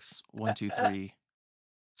 5, 6, 1, 2, 3,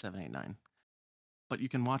 7, 8, 9. But you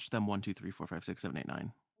can watch them 1, 2, 3, 4, 5, 6, 7, 8,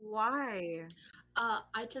 9. Why?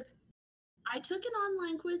 I took an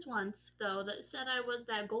online quiz once though that said I was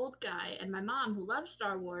that gold guy, and my mom, who loves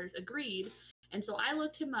Star Wars, agreed. And so I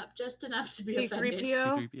looked him up just enough to be offended.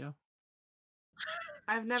 C-3PO?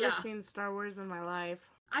 I've never seen Star Wars in my life.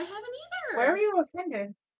 I haven't either. Why are you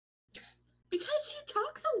offended? Because he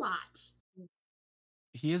talks a lot.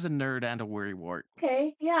 He is a nerd and a worrywart.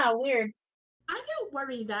 Okay, yeah, weird. I don't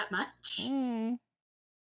worry that much. Mm.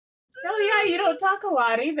 Oh yeah, you don't talk a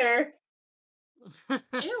lot either.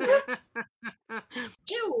 Ew.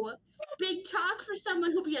 Ew. Big talk for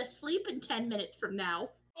someone who'll be asleep in 10 minutes from now.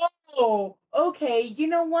 Oh, okay. You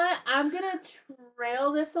know what? I'm gonna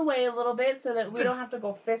trail this away a little bit so that we don't have to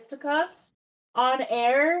go fisticuffs on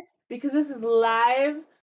air because this is live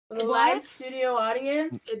for the live studio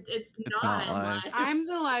audience. It's not live. I'm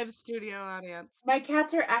the live studio audience. My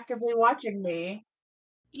cats are actively watching me.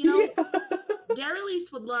 You know,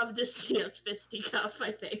 Darylise would love to see us fisticuff,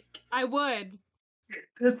 I think. I would.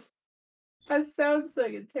 That sounds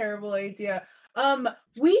like a terrible idea.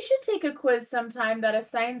 We should take a quiz sometime that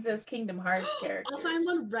assigns us Kingdom Hearts characters. I'll find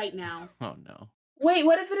one right now. Oh no. Wait,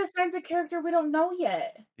 what if it assigns a character we don't know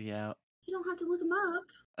yet? Yeah. You don't have to look them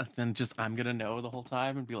up. Then I'm gonna know the whole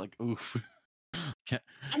time and be like, oof.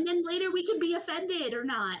 And then later we can be offended or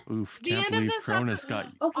not. Oof, can't believe Cronus got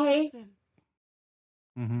you. Okay.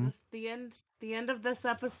 Mm-hmm. The end of this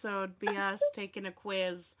episode be us taking a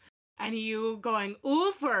quiz and you going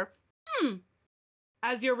oof or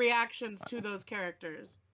as your reactions to those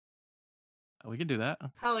characters. We can do that.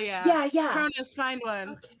 Hell yeah. Yeah. Cronus, find one.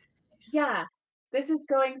 Okay. Yeah. This is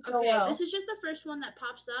going so well. This is just the first one that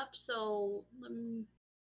pops up, so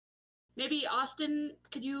maybe Austin,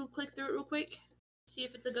 could you click through it real quick? See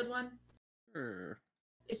if it's a good one? Sure.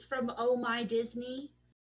 It's from Oh My Disney.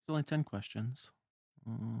 It's only 10 questions.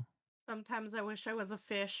 Sometimes I wish I was a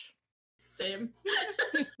fish. Same.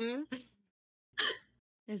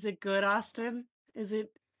 Is it good, Austin? Is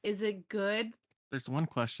it good? There's one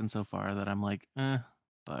question so far that I'm like,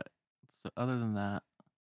 but other than that.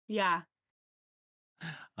 Yeah.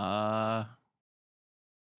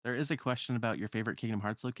 There is a question about your favorite Kingdom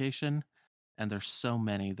Hearts location, and there's so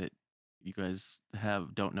many that you guys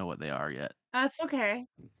don't know what they are yet. That's okay.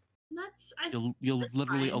 You'll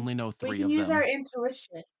literally only know 3 of them. We can use our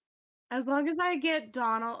intuition. As long as I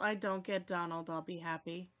don't get Donald, I'll be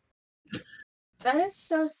happy. That is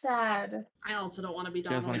so sad. I also don't want to be You guys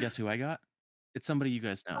Donald. want to guess who I got? It's somebody you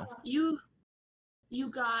guys know. You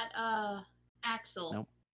got Axel. Nope.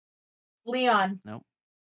 Leon. Nope.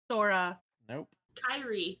 Sora. Nope.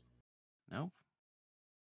 Kyrie. Nope.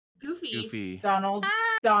 Goofy. Goofy. Donald.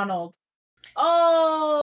 Donald.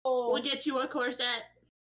 Oh. We'll get you a corset.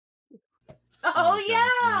 Oh, God,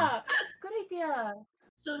 yeah. Good idea.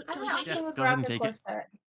 So I can we don't take Yeah, it? know go ahead and grab the take it. corset.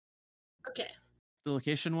 Okay. The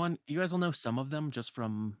location one, you guys will know some of them just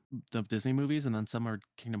from the Disney movies, and then some are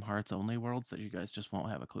Kingdom Hearts only worlds that you guys just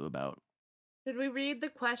won't have a clue about. Should we read the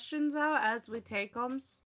questions out as we take them?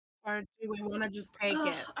 Or do we want to just take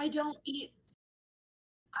it? I don't eat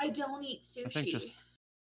sushi.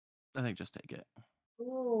 I think just take it.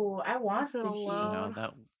 Ooh, I want feel sushi. alone.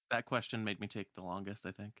 No, that question made me take the longest,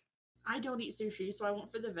 I think. I don't eat sushi, so I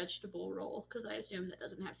went for the vegetable roll because I assume that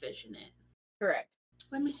doesn't have fish in it. Correct.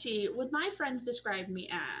 Let me see. Would my friends describe me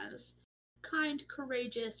as kind,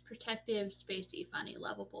 courageous, protective, spacey, funny,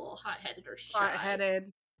 lovable, hot-headed, or shy?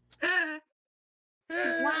 Hot-headed.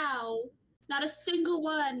 Wow. Not a single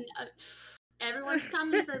one. Everyone's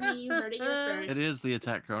coming for me. You heard it here first. It is the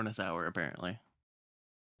Attack Cronus hour, apparently.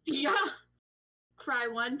 Yeah. Cry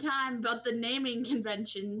one time about the naming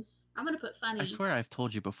conventions. I'm gonna put funny. I swear I've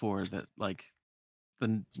told you before that, like,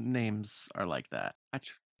 the names are like that. I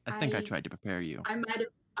think I tried to prepare you. I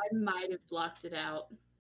might have blocked it out.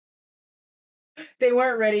 They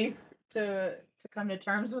weren't ready to come to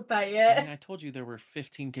terms with that I yet. mean, I told you there were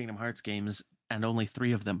 15 Kingdom Hearts games, and only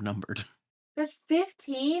 3 of them numbered. There's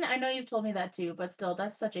 15. I know you've told me that too, but still,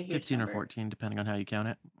 that's such a huge 15 number. or 14, depending on how you count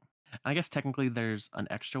it. I guess technically there's an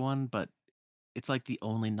extra one, but it's like the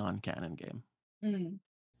only non-canon game. Mm.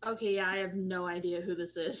 Okay, yeah, I have no idea who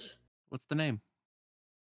this is. What's the name?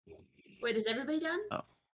 Wait, is everybody done? Oh,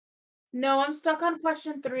 No, I'm stuck on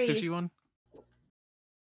question 3. sushi one?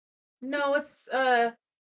 No, it's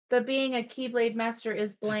the being a Keyblade master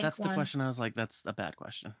is blank That's the one. question. I was like, that's a bad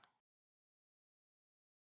question.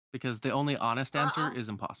 Because the only honest answer is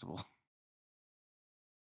impossible.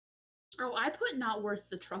 Oh, I put not worth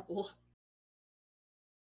the trouble.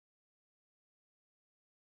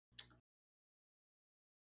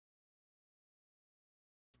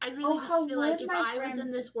 I really how just feel like would if my I was in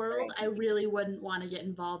friends this world, I really wouldn't want to get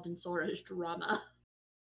involved in Sora's drama.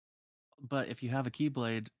 But if you have a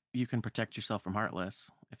Keyblade, you can protect yourself from Heartless.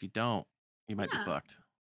 If you don't, you might be Yeah. fucked.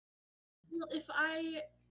 Well, if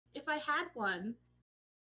I had one,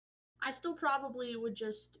 I still probably would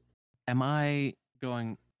just. Am I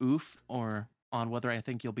going oof or on whether I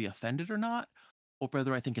think you'll be offended or not, or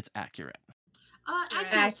whether I think it's accurate?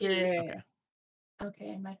 Accuracy. Accurate. Okay.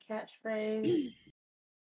 Okay, my catchphrase.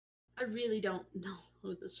 I really don't know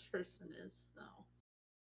who this person is, though.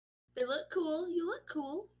 They look cool. You look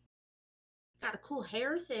cool. Got a cool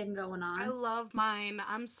hair thing going on. I love mine.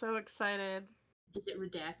 I'm so excited. Is it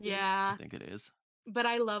redacted? Yeah, I think it is. but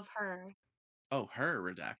I love her. Oh, her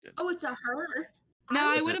redacted. Oh, it's a her. No,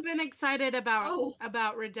 I Is would it- have been excited about Oh.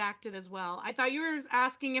 redacted as well. I thought you were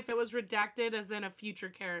asking if it was redacted as in a future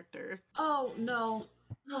character. Oh no.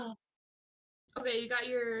 Okay, you got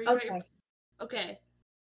your. Okay. Okay.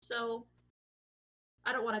 So,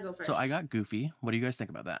 I don't want to go first. So I got Goofy. What do you guys think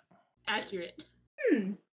about that? accurate.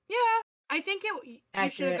 Hmm. Yeah, I think you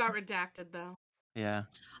should have got redacted though. Yeah.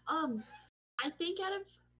 I think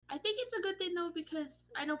it's a good thing though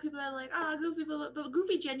because I know people are like, Goofy, but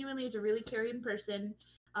Goofy genuinely is a really caring person.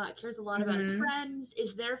 Cares a lot about his Mhm. friends,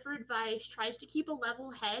 is there for advice, tries to keep a level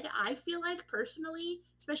head. I feel like personally,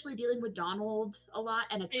 especially dealing with Donald a lot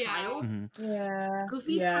and a Yeah. child, hmm Yeah.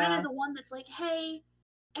 Goofy's kind of the one that's like, hey,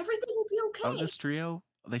 everything will be okay. Of this trio,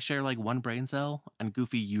 they share like one brain cell, and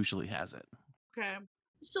Goofy usually has it. Okay.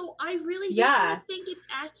 So I really do Yeah. think it's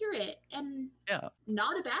accurate and Yeah.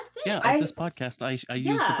 not a bad thing. Yeah. I- Of this podcast, I use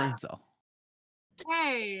the Yeah. brain cell.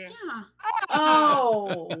 Hey. Yeah.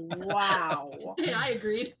 Oh, wow. I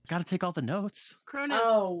agreed. Got to take all the notes. Cronus.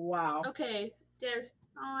 Oh, wow. Okay, there.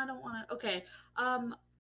 Oh, I don't want to. Okay.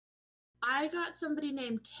 I got somebody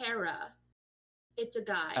named Tara. It's a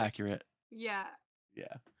guy. Accurate. Yeah.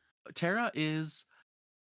 Yeah. Terra is,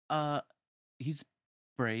 he's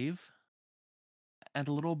brave and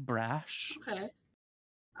a little brash. Okay.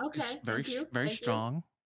 He's Okay. very, Thank you. very Thank you. strong.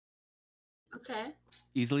 Okay.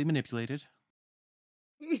 Easily manipulated.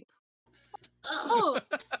 Oh,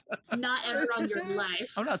 not ever on your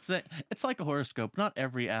life. I'm not saying it's like a horoscope. Not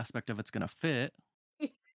every aspect of it's gonna fit.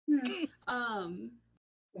 Kidding.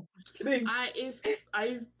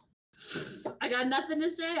 I got nothing to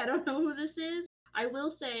say. I don't know who this is. I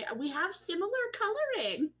will say we have similar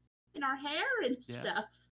coloring in our hair and Yeah. stuff.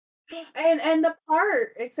 And the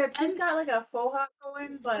part, except he's And- got like a faux hawk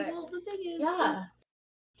going, but Well, the thing yeah. is,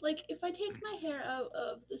 like, if I take my hair out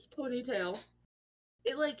of this ponytail,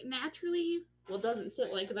 it, like, naturally, well, doesn't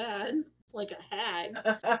sit like that, like a hag,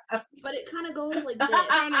 but it kind of goes like this.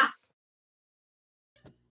 Cronus,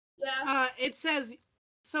 Yeah. it says,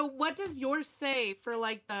 so what does yours say for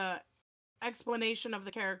like the explanation of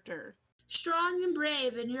the character? Strong and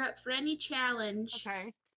brave, and you're up for any challenge.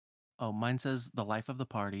 Okay. Oh, mine says the life of the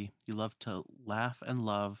party. You love to laugh and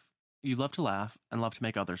love. You love to laugh and love to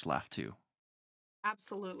make others laugh too.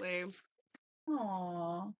 Absolutely. Aww.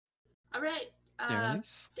 All right.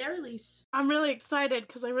 Darylis? Darylis. I'm really excited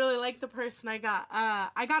because I really like the person I got.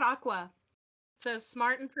 I got Aqua. It says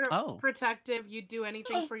smart and protective. You'd do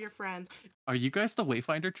anything for your friends. Are you guys the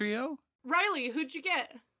Wayfinder trio? Riley, who'd you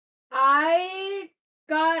get? I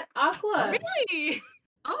got Aqua. Really?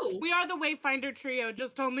 Oh. We are the Wayfinder trio,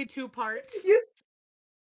 just only 2 parts. Yes.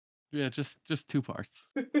 Yeah, just 2 parts.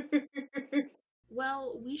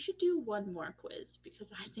 Well, we should do one more quiz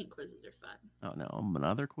because I think quizzes are fun. Oh no,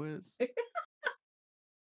 another quiz.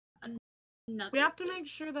 Another We have to quiz. make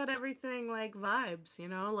sure that everything like vibes, you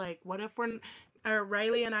know? Like, what if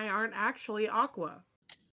Riley and I aren't actually Aqua?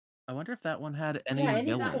 I wonder if that one had any Yeah,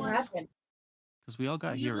 anything that can was- villains. happen. Because we all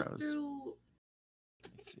got When you look heroes. through-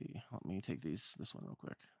 Let's see. Let me take this one real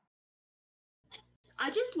quick. I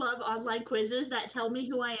just love online quizzes that tell me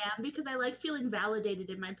who I am because I like feeling validated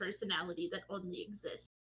in my personality that only exists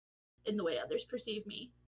in the way others perceive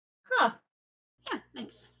me. Huh. Yeah,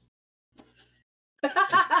 thanks.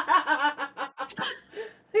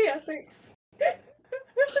 Yeah, thanks.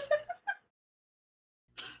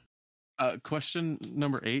 Question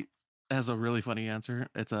number 8 has a really funny answer.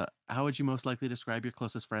 It's how would you most likely describe your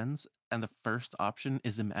closest friends? And the first option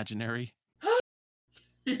is imaginary.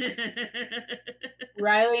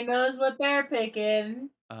 Riley knows what they're picking.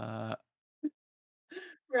 Riley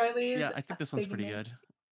is. Yeah, I think this one's pretty figment. good.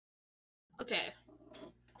 Okay.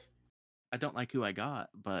 I don't like who I got,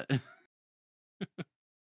 but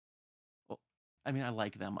well, I mean, I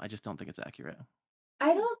like them. I just don't think it's accurate.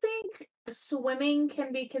 I don't think swimming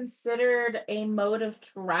can be considered a mode of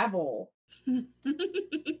travel.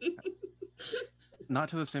 Not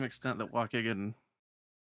to the same extent that walking and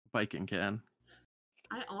biking can.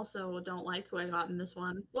 I also don't like who I got in this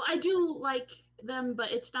one. Well, I do like them,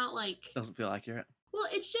 but it's not like. Doesn't feel accurate. Well,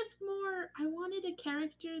 it's just more. I wanted a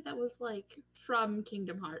character that was like from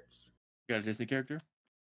Kingdom Hearts. You got a Disney character?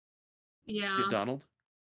 Yeah. Get Donald?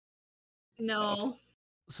 No.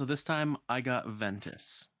 So this time I got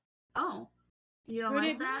Ventus. Oh. You don't Who like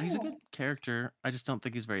did- that? He's a good character. I just don't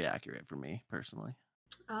think he's very accurate for me, personally.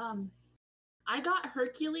 I got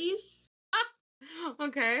Hercules.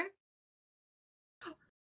 Okay.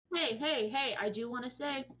 Hey, I do want to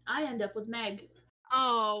say I end up with Meg.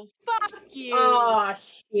 Oh, fuck you. Oh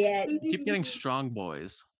shit! Keep getting strong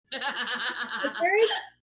boys. That's very.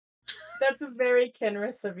 That's very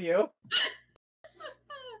Kenris of you.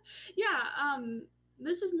 Yeah,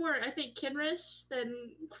 this is more, I think, Kinris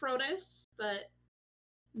than Cronus, but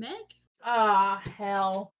Meg? Ah,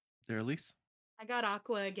 hell. There, Elise? I got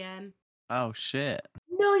Aqua again. Oh, shit.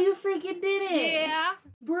 No, you freaking did it. Yeah.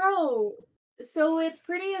 Bro, so it's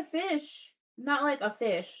pretty a fish. Not like a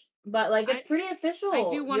fish, but like it's pretty official. I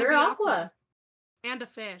do wanna You're be Aqua. And a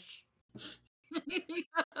fish.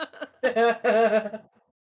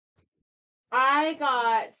 I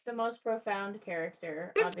got the most profound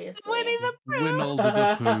character, obviously. Winnie the Winald the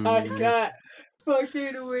I Pooh. got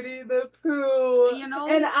fucking Winnie the Pooh. You know-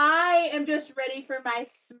 And I am just ready for my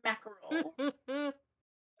smackerel.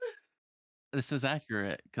 This is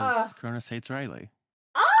accurate because Ah. Cronus hates Riley.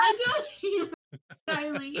 I do,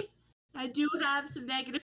 Riley. I do have some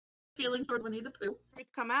negative feelings toward Winnie the Pooh.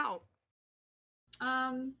 It's come out.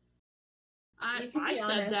 I You can be said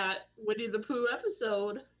honest. that Winnie the Pooh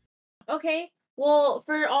episode. Okay, well,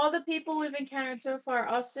 for all the people we've encountered so far,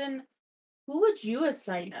 Austin, who would you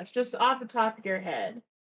assign us, just off the top of your head?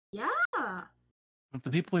 Yeah. With the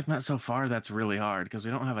people we've met so far, that's really hard because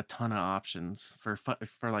we don't have a ton of options for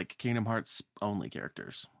like Kingdom Hearts only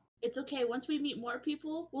characters. It's okay. Once we meet more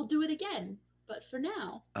people, we'll do it again. But for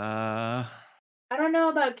now. I don't know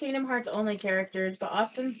about Kingdom Hearts only characters, but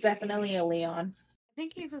Austin's definitely a Leon. I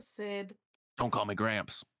think he's a Sid. don't call me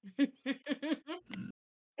Gramps.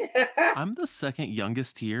 I'm the second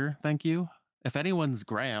youngest here, thank you. If anyone's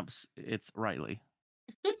Gramps, it's Riley.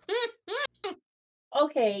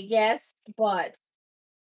 Okay, yes, but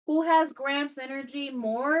who has Gramps energy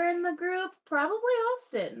more in the group? Probably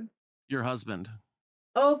Austin. Your husband.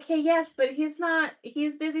 Okay, yes, but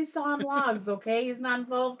he's busy sawing logs, okay? He's not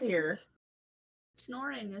involved here.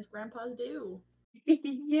 Snoring as grandpas do.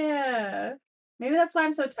 Yeah. Maybe that's why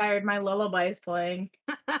I'm so tired. My lullaby is playing.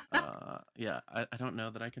 Yeah, I don't know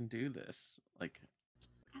that I can do this. Like,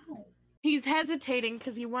 Ow. He's hesitating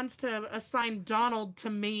because he wants to assign Donald to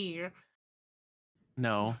me.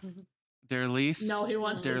 no. Derlise. No, he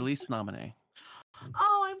wants to. Derlise nominee.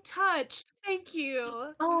 Oh, I'm touched. Thank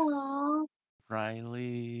you. Aww.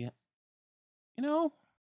 Riley. You know,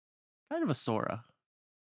 kind of a Sora.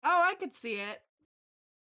 Oh, I could see it.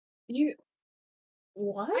 You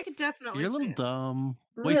what? I could definitely You're a see little it. dumb.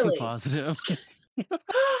 Way Really? too positive.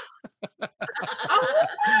 Oh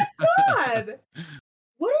my god!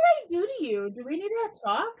 What did I do to you? Do we need to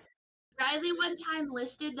talk? Riley one time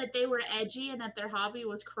listed that they were edgy and that their hobby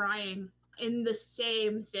was crying in the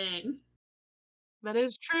same thing. That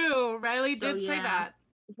is true. Riley So, did say yeah. that.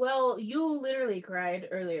 Well, you literally cried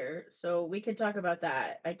earlier, so we could talk about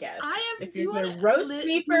that, I guess. I am. If Do you you're want gonna roast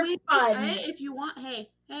me for fun. Hey, if you want. Hey.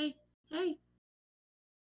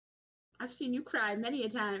 I've seen you cry many a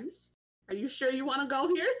times. Are you sure you want to go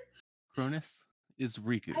here? Cronus is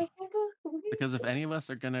Riku. I can't believe Because if any of us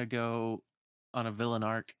are gonna go on a villain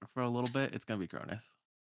arc for a little bit, it's gonna be Cronus.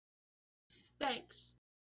 Thanks.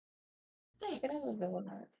 I can have a villain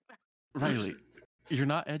arc. Riley, you're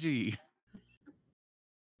not edgy.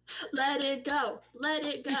 Let it go. Let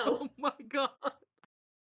it go. Oh my god.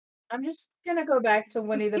 I'm just gonna go back to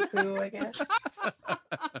Winnie the Pooh, I guess.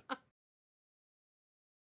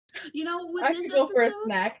 You know, with I this could go for a episode,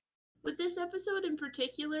 snack. with this episode in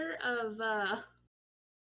particular of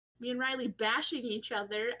me and Riley bashing each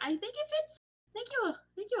other, I think it fits. Thank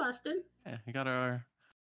you, Austin. Yeah, we got our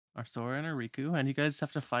Sora and our Riku, and you guys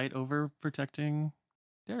have to fight over protecting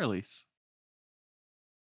Derlise.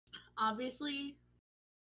 Obviously,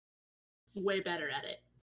 way better at it.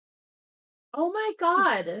 Oh my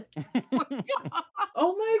god!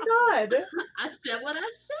 Oh my god! I said what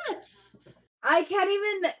I said. I can't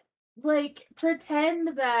even like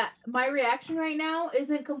pretend that my reaction right now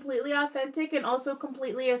isn't completely authentic and also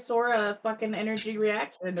completely a Sora fucking energy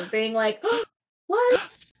reaction of being like,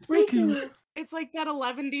 what? Riku. It's like that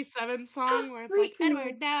 11D7 song where it's like, Riku.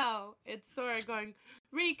 Edward, no. It's Sora going,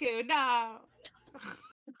 Riku, no.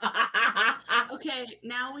 Okay,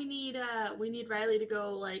 now we need Riley to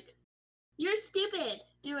go like, you're stupid.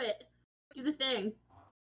 Do it. Do the thing.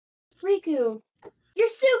 Riku, you're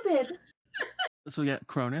stupid. So yeah,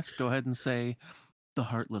 Cronus, go ahead and say, "The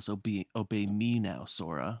heartless obey me now,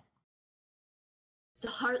 Sora." The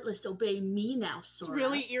heartless obey me now, It's Sora.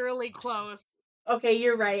 really eerily close. Okay,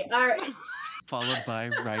 you're right. All right. Followed by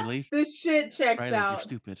Riley. This shit checks Riley, out. you're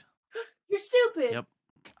stupid. You're stupid. Yep,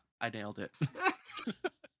 I nailed it.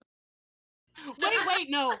 Wait,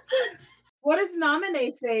 no. What does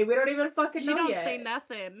Nominee say? We don't even fucking She know don't yet. say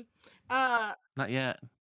nothing. Not yet.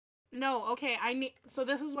 No, okay, so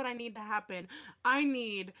this is what I need to happen. I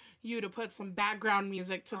need you to put some background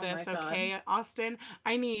music to Oh this, my God. okay, Austin?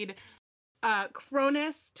 I need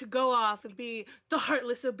Cronus to go off and be, the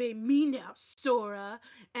heartless obey me now, Sora.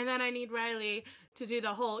 And then I need Riley to do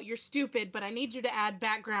the whole, you're stupid, but I need you to add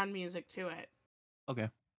background music to it. Okay.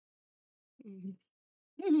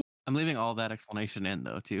 I'm leaving all that explanation in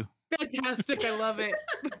though, too. Fantastic, I love it.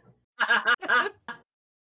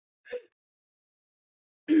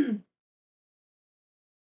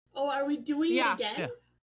 Oh, are we doing Yeah. it again? Yeah.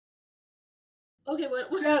 Okay, what?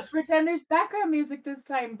 Yeah, pretend there's background music this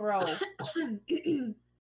time, bro.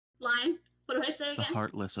 Line. What do I say The again?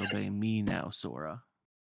 heartless obey me now, Sora.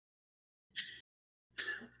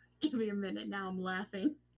 Give me a minute. Now I'm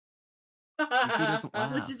laughing. Riku doesn't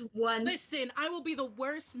laugh. Which is one. Listen, I will be the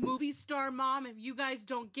worst movie star mom if you guys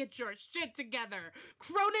don't get your shit together.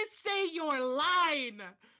 Cronus, say your line!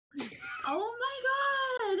 Oh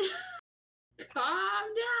my god! Calm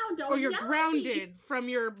down. Don't Or you're yell at me. grounded from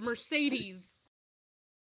your Mercedes.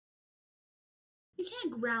 You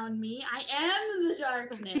can't ground me. I am the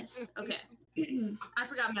darkness. Okay. I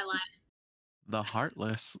forgot my line. The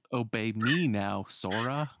heartless obey me now,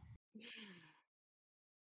 Sora.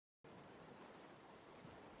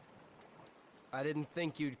 I didn't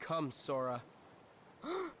think you'd come, Sora.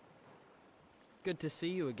 Good to see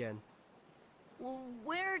you again. Well,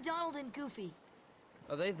 where are Donald and Goofy?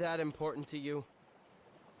 Are they that important to you?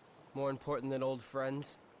 More important than old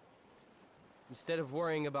friends? Instead of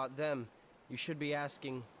worrying about them, you should be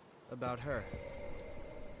asking about her.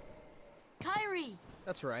 Kairi!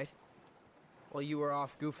 That's right. While you were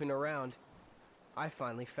off goofing around, I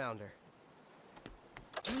finally found her.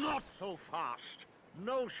 Not so fast.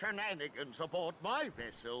 No shenanigans aboard my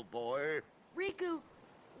vessel, boy. Riku,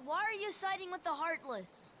 why are you siding with the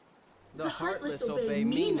Heartless? The Heartless obey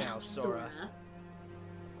me now, Sora.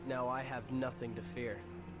 Now I have nothing to fear.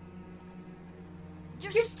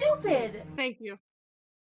 You're You're stupid. Thank you.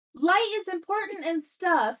 Light is important and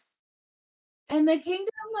stuff, and the Kingdom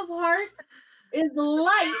of Hearts is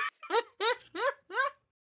light.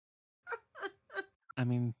 I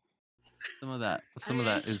mean, some of that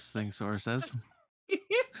is thing Sora says.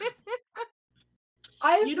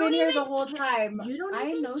 I've You been don't here even the whole time. You don't I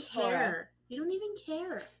even know Sora. care. You don't even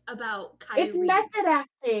care about Kyrie. It's method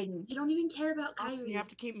acting. You don't even care about Also, Kyrie. you have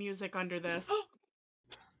to keep music under this.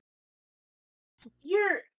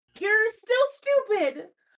 You're still stupid.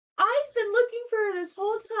 I've been looking for her this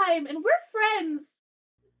whole time, and we're friends.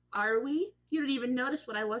 Are we? You didn't even notice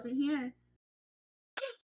when I wasn't here.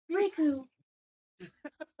 Riku.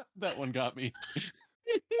 That one got me.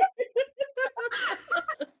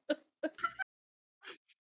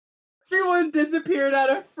 Everyone disappeared out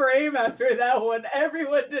of frame after that one.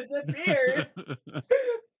 Everyone disappeared.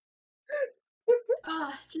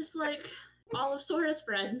 Just like all of Sora's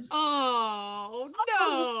friends. Oh,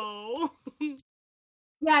 no.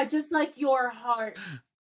 Yeah, just like your heart.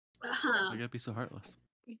 I gotta be so heartless.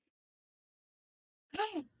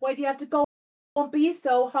 Why do you have to go and be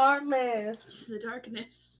so heartless? It's the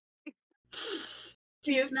darkness.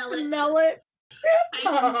 Do you smell smell it? I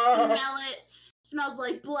can smell it. Smells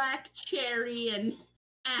like black cherry and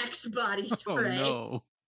Axe body spray. Oh no.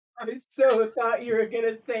 I so thought you were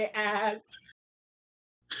gonna say ass.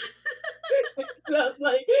 It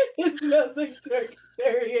smells like dark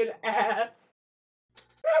cherry and ass.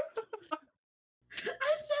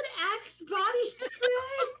 I said Axe body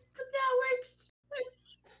spray, but that works.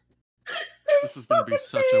 This is gonna be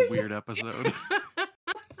such a weird episode.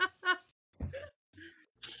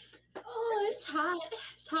 Oh, it's hot.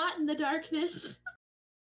 It's hot in the darkness.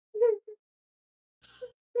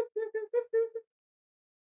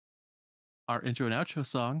 Our intro and outro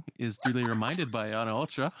song is Dearly Reminded by Ana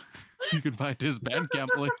Ultra. You can find his Bandcamp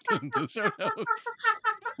link in the show notes.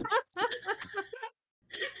 I'm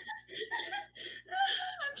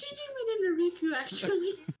changing my name to Riku,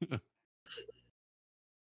 actually.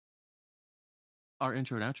 Our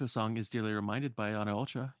intro and outro song is Dearly Reminded by Ana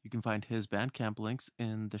Ultra. You can find his Bandcamp links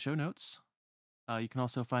in the show notes. You can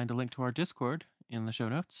also find a link to our Discord in the show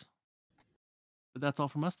notes. But that's all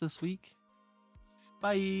from us this week.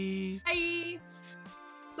 Bye! Bye!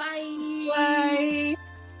 Bye! Bye!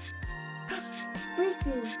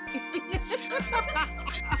 Riku.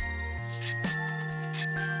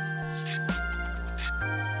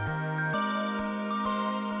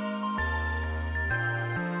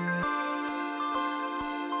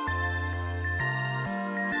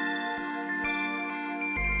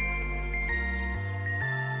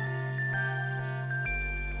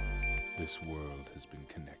 This world has been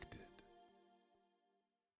connected.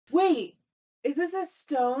 Wait, is this a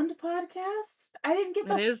stoned podcast? I didn't get It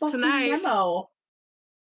the is fucking tonight. memo.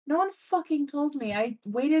 No one fucking told me. I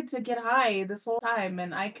waited to get high this whole time,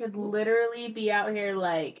 and I could literally be out here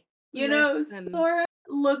like, you know, Listen. Sora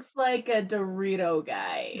looks like a Dorito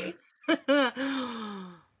guy.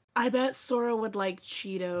 I bet Sora would like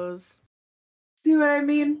Cheetos. See what I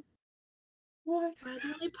mean? What? Why do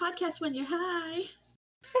you only podcast when you're high?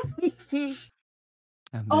 And there's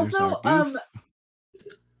Also, our goof.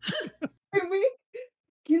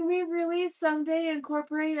 can we really someday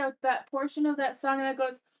incorporate that portion of that song that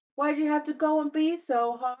goes, "Why'd you have to go and be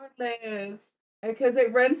so heartless?" Because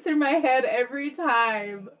it runs through my head every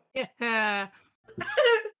time. Yeah.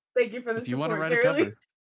 Thank you for the If you want to support, write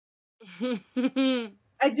a Carly.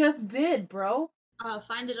 I just did, bro.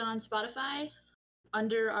 Find it on Spotify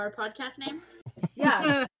under our podcast name.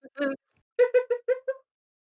 Yeah.